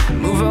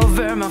 move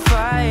over my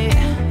fight.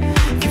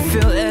 Can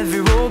feel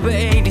every roll but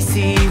ADC.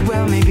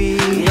 Well, maybe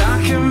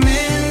I come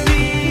in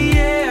the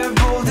air,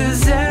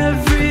 boulders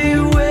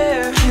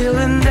everywhere,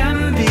 killing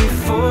them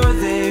before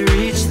they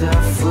reach the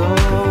floor.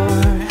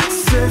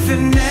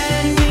 Surfing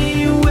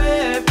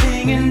anywhere,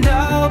 ping and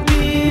I'll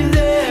be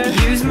there.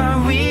 Use my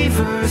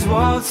weaver's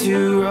wall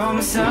to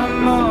roam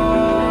some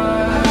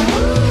more.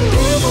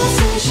 People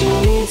say she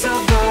needs a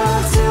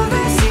buff till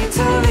they see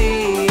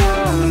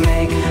Taliyah.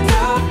 Make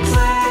the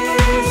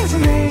place,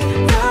 make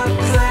the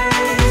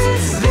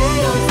place. They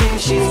don't think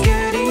she's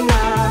good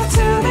enough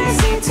till they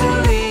see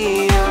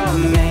Taliyah.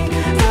 Make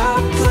the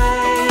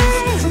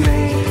place,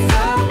 make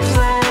the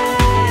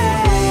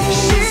place.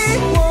 She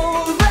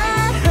won't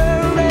let her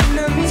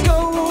enemies go,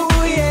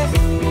 yeah.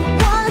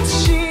 Once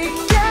she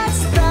gets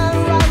that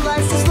right,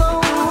 life's so slow,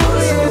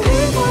 yeah.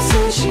 People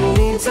say she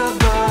needs a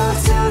buff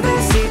till they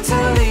see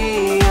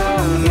Taliyah.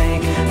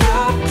 Make the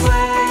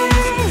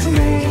place,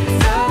 make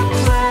the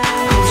place.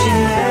 Hope she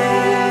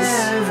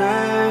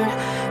never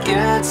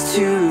gets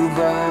too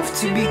buff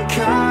to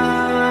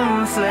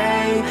become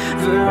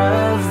flavor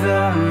of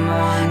the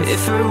month.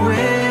 If her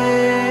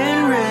win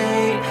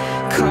rate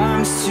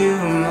comes too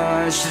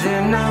much,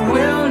 then I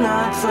will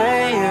not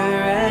play her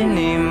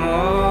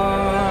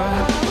anymore.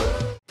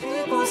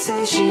 People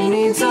say she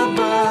needs a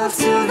buff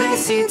till they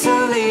see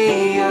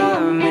Taliyah.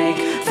 Make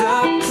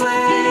the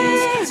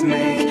place,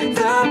 make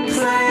the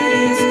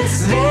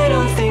place. They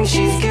don't think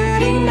she's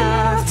good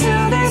enough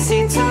till they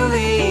see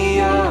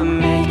Taliyah.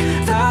 Make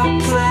the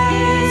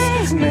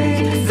place,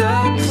 make the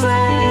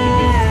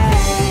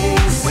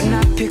place. When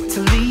I pick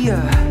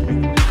Taliyah,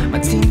 my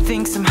team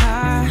thinks I'm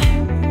high.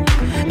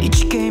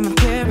 Each game I'm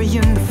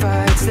carrying the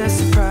fight's a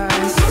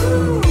surprise.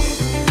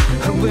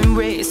 Her win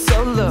rate is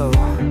so low,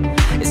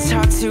 it's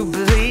hard to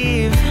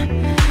believe.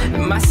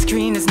 My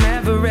screen is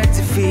never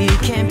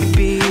rectified, can't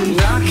be beat.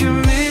 I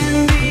come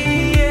in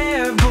the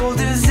air,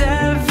 boulders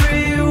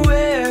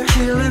everywhere,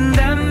 killing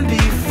them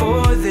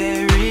before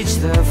they reach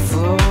the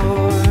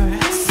floor.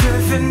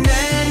 Surfing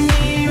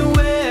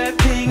anywhere,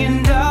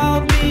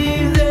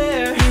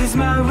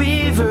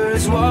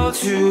 wall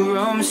to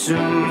roam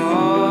some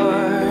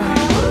more.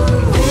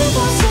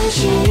 People say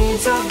she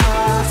needs a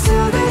bath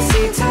till they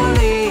see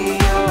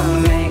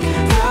Taliyah. Make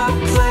the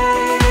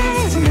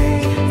place,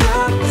 make the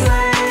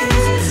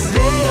place.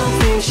 They don't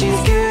think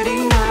she's good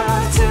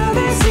enough till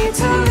they see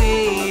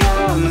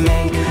Taliyah.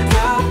 Make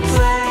the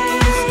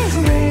place,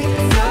 make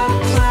the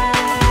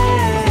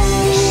place.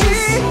 She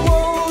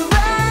won't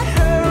let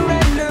her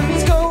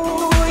enemies go,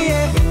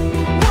 yeah.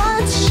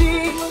 Once she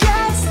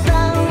gets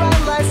down,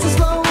 right life's too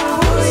slow,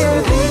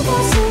 yeah.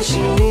 People say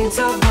she needs a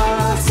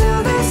bath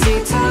till they see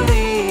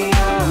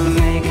Taliyah.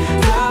 Make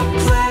the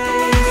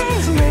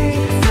place, make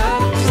the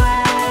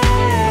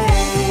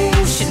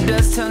place. She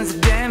does tons of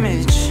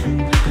damage,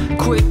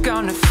 quick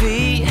on her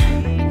feet,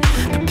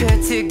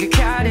 prepared to get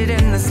caught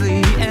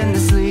endlessly,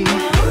 endlessly.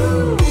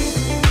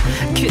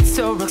 Kid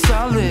so rock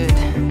solid,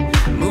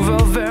 move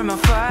over my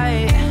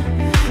fight.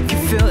 Can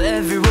feel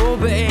every roll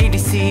but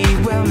ADC,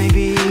 well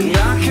maybe.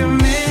 Lock 'em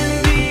in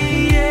the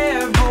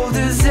air,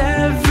 boulders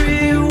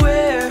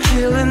everywhere,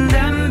 killing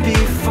them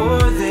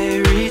before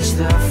they reach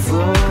the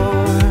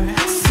floor.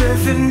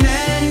 Surfing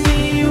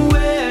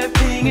anywhere,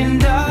 ping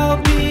and I'll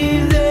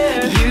be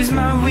there. Use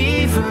my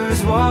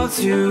weaver's wall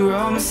to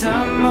roam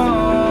some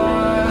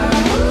more.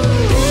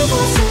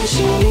 People say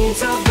she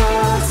needs a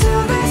bath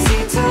till they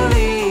see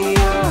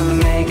Taliyah.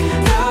 Make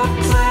the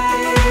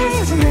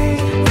place,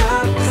 make the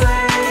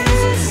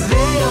place.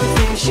 They don't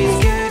think she's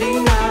good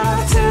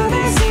enough till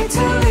they see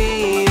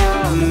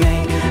Taliyah.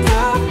 Make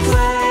the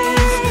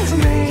place,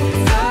 make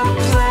the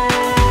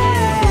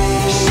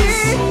place. She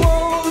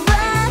won't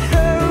let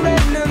her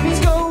enemies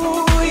go,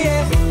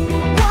 yeah.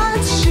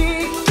 Once she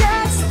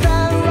gets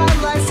down, right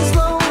life's too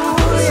slow,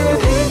 yeah.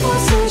 People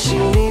say she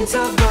needs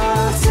a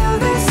bath till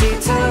they see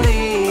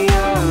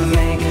Taliyah.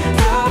 Make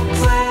the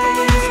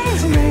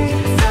place, make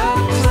the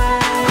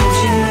place.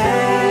 She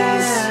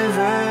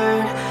never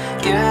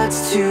gets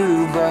too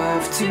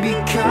buff to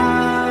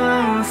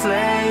become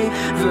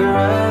flavor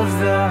of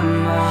the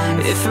month.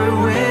 If her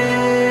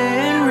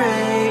win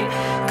rate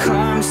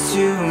comes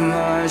too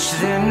much,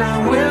 then I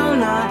will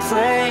not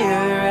play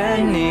her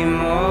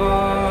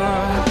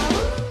anymore.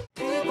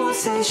 People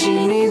say she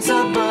needs a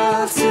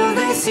bath till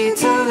they see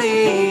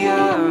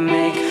Taliyah.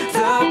 Make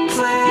the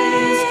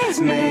place,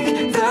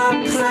 make the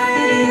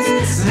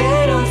place. They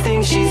don't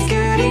think she's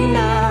good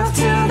enough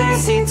till they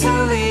see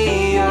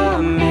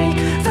Taliyah. Make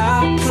the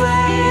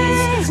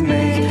place,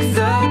 make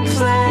the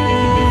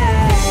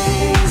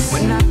place.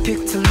 When I pick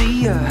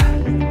Taliyah,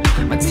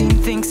 my team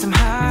thinks I'm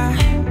high.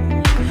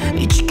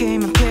 Each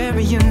game I'm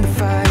carrying the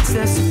fights,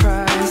 they're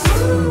surprised.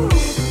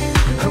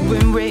 Her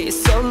win rate is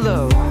so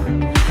low,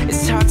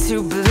 it's hard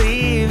to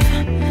believe.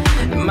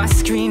 My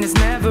screen is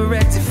never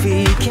at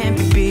defeat, can't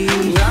be beat.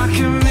 Lock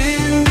 'em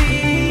in the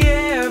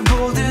air,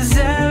 boulders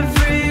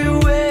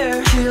everywhere,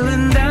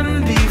 killing them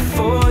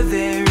before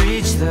they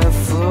reach the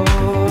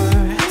floor.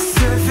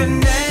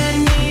 Surfing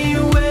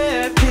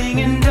anywhere, ping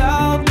and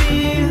I'll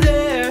be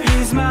there.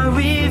 Use my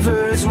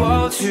weaver's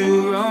wall to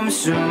roam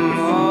some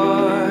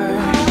more.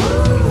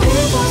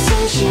 People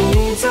say she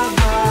needs a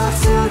bath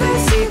till they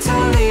see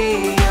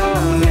Taliyah.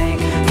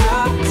 Make the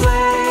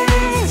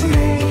place,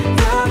 make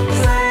the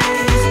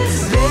place.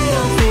 They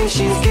don't think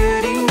she's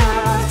good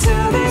enough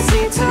till they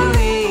see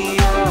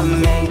Taliyah.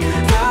 Make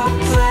the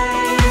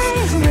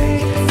place,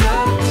 make the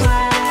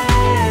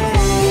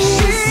place.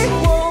 She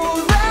won't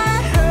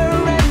let her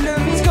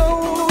enemies go,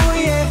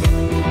 yeah.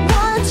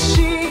 Once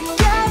she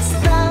gets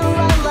down,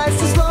 right life's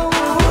too slow,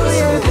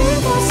 yeah.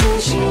 People say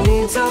she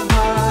needs a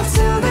bath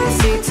till they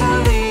see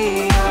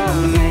Taliyah.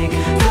 Make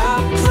the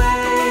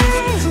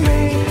place,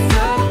 make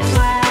the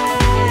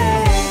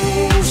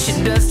place. She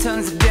does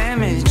tons of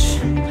damage,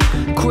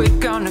 quick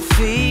on her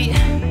feet,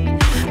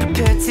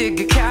 prepared to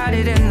get caught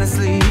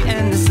endlessly,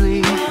 endlessly.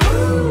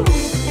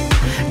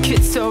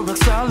 Kid so rock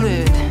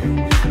solid,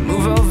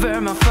 move over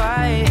my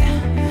fight.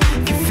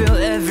 Can feel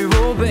every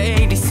roll but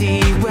ADC,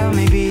 well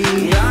maybe.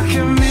 Lock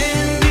 'em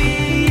in the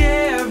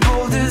air,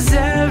 boulders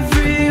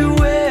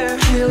everywhere,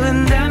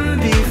 killing them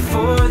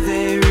before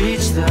they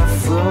reach the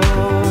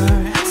floor.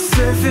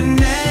 Surfing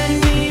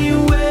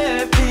anywhere,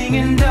 ping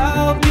and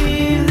I'll be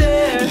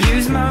there.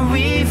 Use my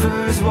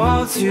weaver's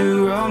wall to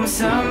roam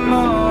some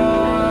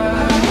more.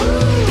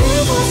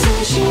 People say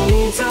she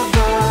needs a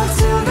bath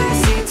till they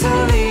see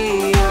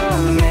Taliyah.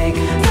 Make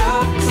the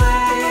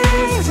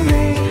place,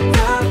 make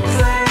the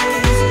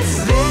place.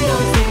 They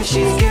don't think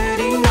she's good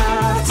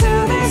enough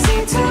till they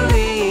see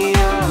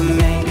Taliyah.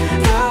 Make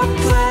the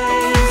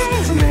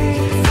place,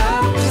 make the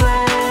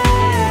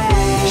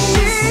place.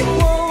 She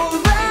won't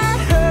let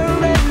her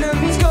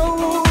enemies go,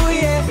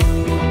 yeah.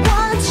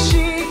 Once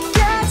she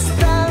gets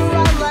down,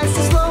 right life's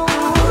too slow,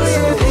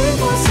 yeah.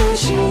 People say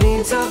she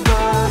needs a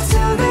bath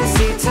till they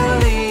see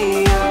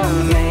Taliyah.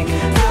 Make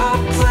the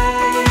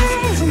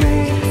place,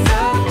 make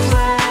the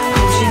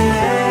place. She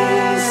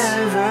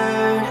never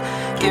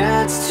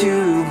gets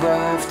too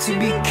buff to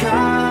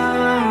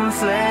become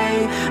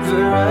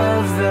flavor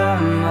of the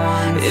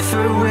month. If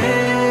her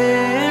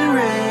win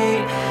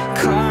rate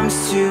comes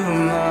comes too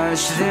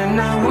much, then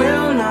I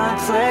will not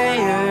play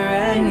her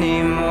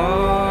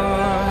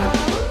anymore.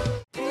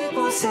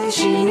 People say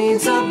she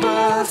needs a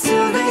buff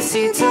till they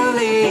see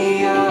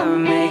Taliyah.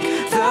 Make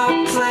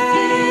the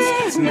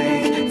plays,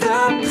 make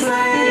the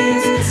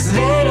plays.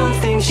 They don't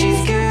think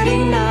she's good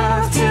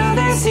enough till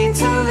they see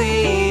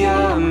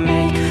Taliyah.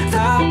 Make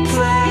the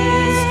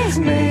plays,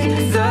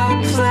 make the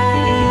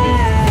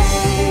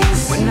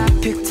plays. When I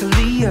pick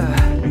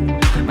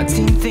Taliyah, my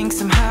team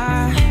thinks I'm high.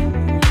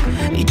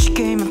 Each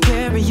game I'm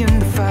carrying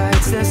the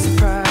fights, they're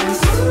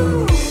surprised.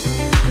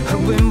 Her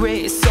win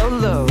rate is so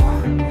low,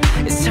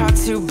 it's hard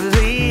to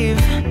believe.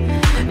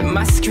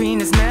 My screen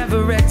is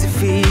never at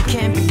defeat,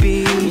 can't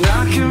be beat.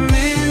 Knock 'em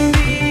in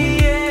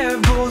the air,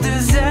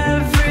 boulders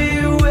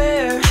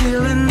everywhere,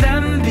 killing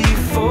them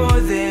before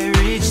they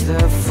reach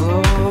the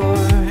floor.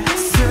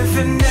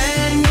 Surfing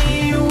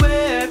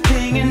anywhere,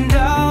 ping and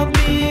I'll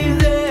be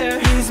there.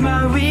 Use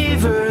my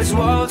weaver's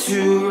wall to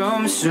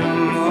roam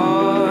some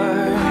more.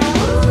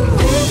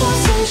 People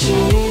say she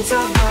needs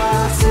a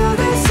buff till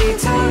they see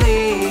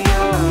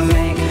Taliyah.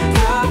 Make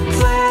the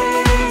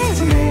plays,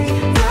 make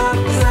the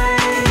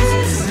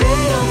plays. They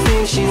don't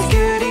think she's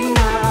good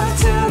enough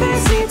till they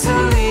see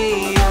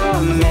Taliyah.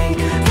 Make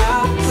the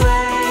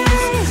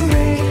plays,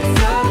 make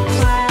the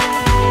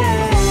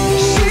plays.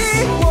 She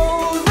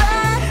won't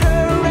let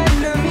her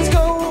enemies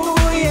go,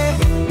 yeah.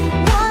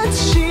 Once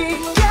she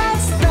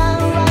gets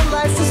down, right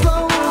lies to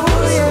slow,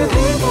 yeah.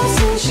 People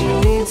say she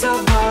needs a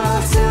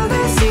buff till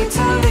they see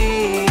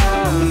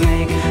Taliyah.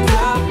 Make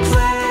the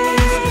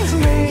plays,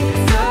 make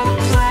the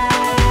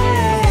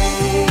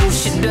plays.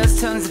 She does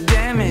tons of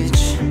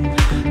damage,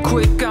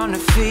 quick on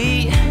her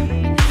feet,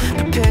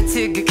 prepared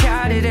to get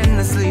kited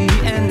endlessly,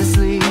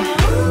 endlessly.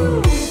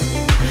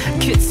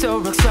 Kid so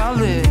rock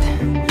solid,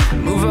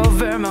 move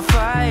over my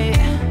fight.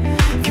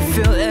 Can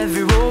feel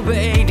every roll but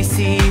ADC,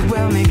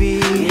 well maybe.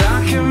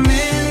 Knock 'em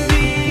in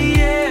the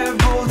air,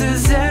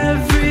 boulders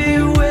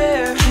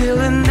everywhere,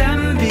 killing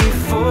them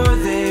before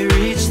they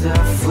reach the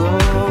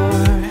floor.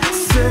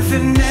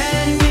 Surfing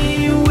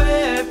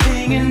anywhere,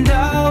 ping and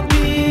I'll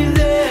be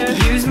there.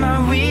 Use my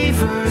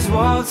weaver's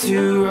wall to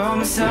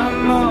roam some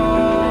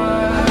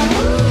more.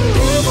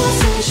 People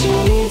say she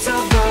needs a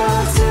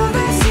buff till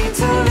they see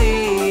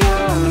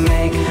Taliyah.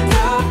 Make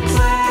the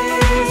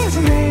plays,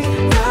 make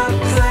the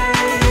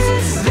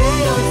plays. They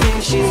don't think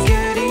she's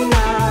good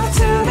enough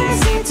till they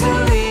see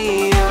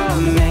Taliyah.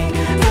 Make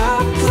the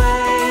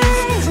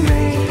plays,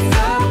 make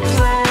the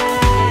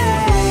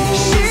plays.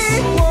 She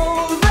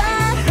won't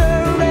let her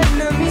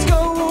enemies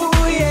go,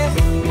 yeah.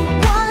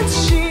 Once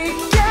she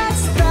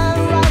gets down,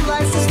 right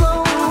lies to slow,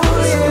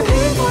 yeah.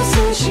 People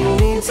say she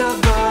needs a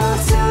buff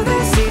till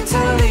they see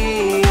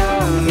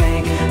Taliyah.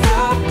 Make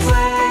the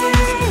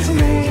plays,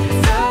 make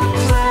the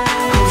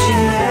plays. She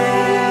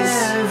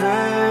never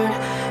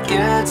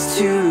gets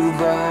too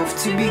buff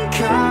to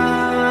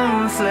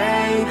become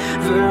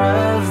flavor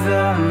of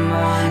the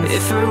month.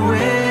 If her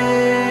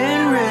win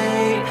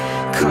rate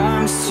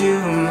comes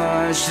too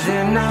much,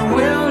 then I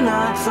will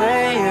not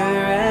play her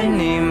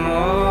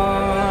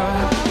anymore.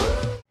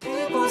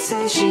 People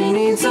say she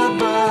needs a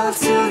buff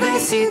till they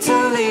see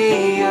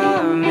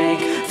Taliyah.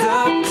 Make the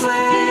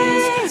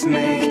plays,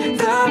 make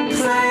the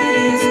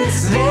plays.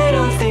 They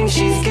don't think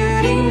she's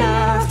good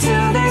enough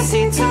till they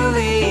see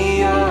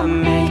Taliyah.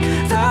 Make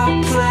the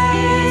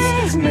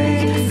plays,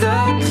 make the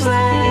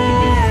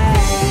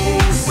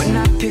plays. When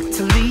I pick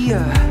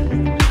Taliyah,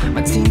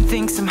 my team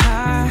thinks I'm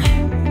high.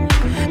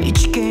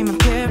 Each game I'm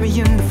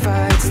carrying the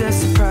fights, they're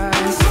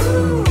surprised.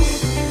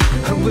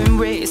 Her win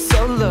rate is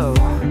so low,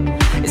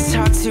 it's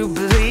hard to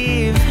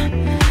believe.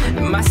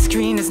 My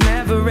screen is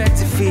never at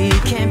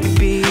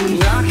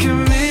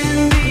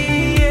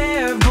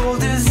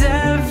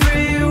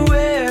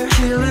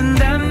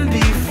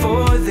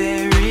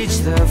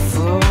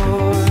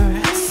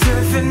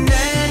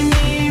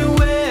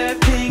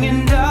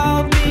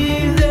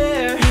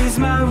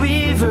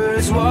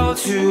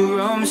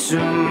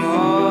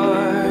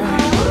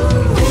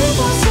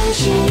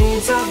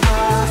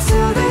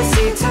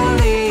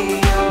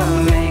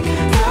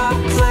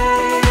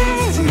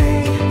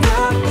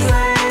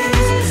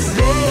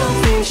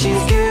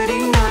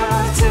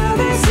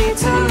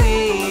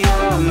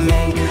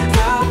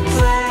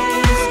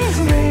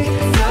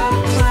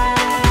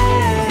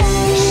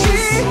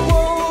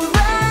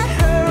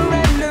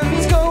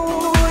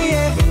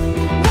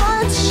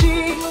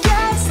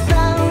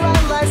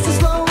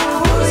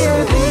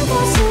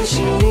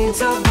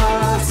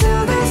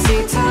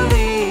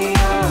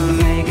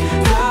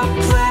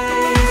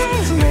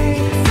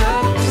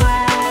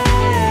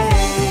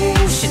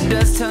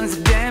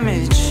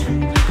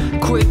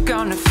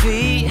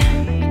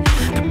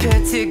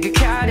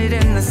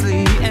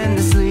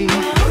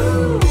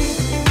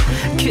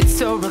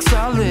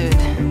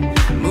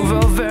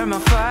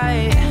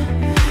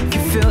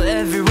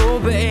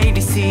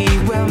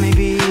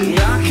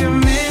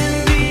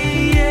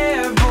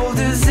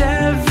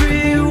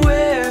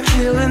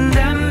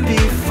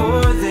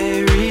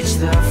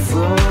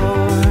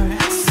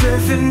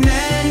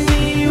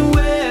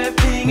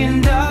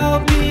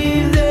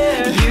be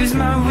there. Use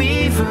my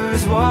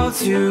weaver's wall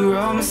to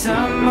roam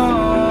some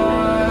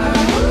more.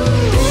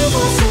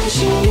 People say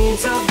she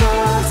needs a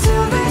bath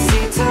till they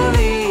see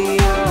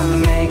Taliyah.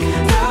 Make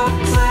the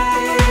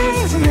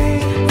place,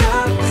 make the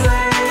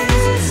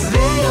place.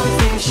 They don't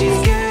think she's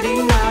good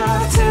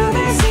enough till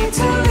they see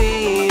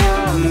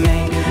Taliyah.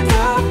 Make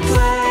the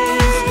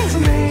place,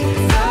 make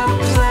the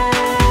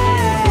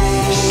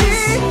place. She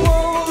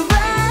won't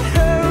let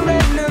her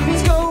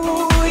enemies go,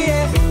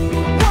 yeah.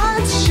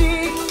 Once she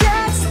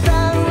gets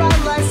that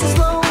right, life's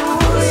slow,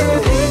 Some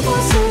yeah. people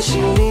say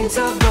she needs a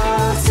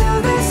bath till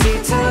they see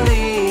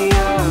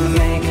Taliyah.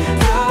 Make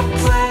the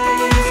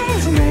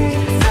place, make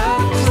the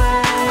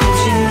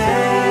She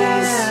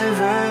place.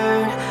 never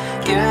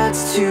gets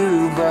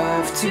too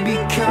buff to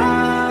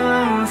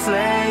become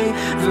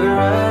flavor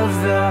of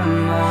the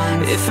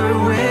month. If her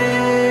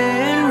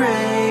win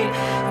rate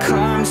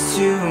comes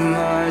too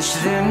much,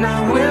 then I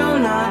will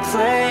not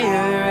play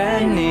her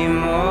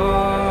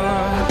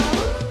anymore.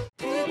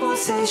 People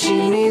say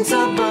she needs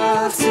a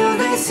bath till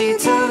they see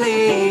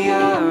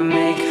Taliyah.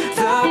 Make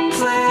the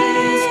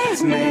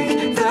place,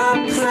 make the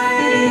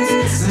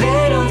place.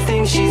 They don't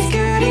think she's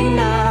good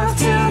enough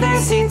till they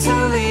see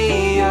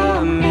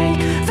Taliyah. Make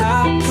the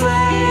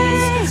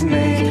place,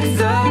 make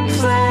the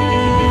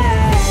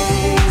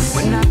place.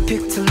 When I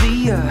pick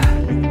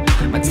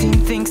Taliyah, my team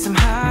thinks I'm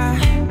high.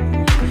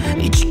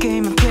 Each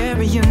game I'm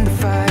carrying the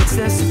fight's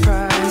a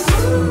surprise.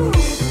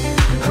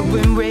 Her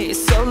win rate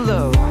is so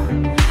low,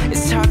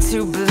 it's hard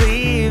to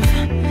believe.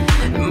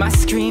 My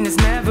screen is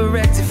never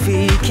wrecked if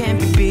he can't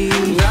be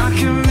beat. Knock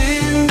him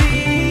in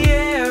the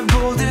air,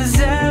 boulders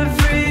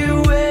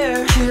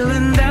everywhere,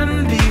 killing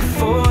them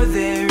before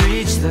they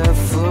reach the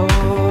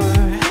floor.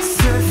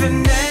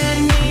 Surfing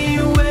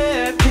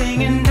anywhere,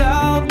 ping and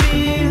I'll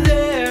be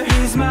there.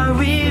 Use my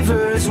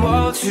weaver's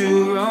wall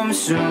to roam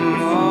some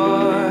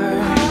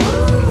more.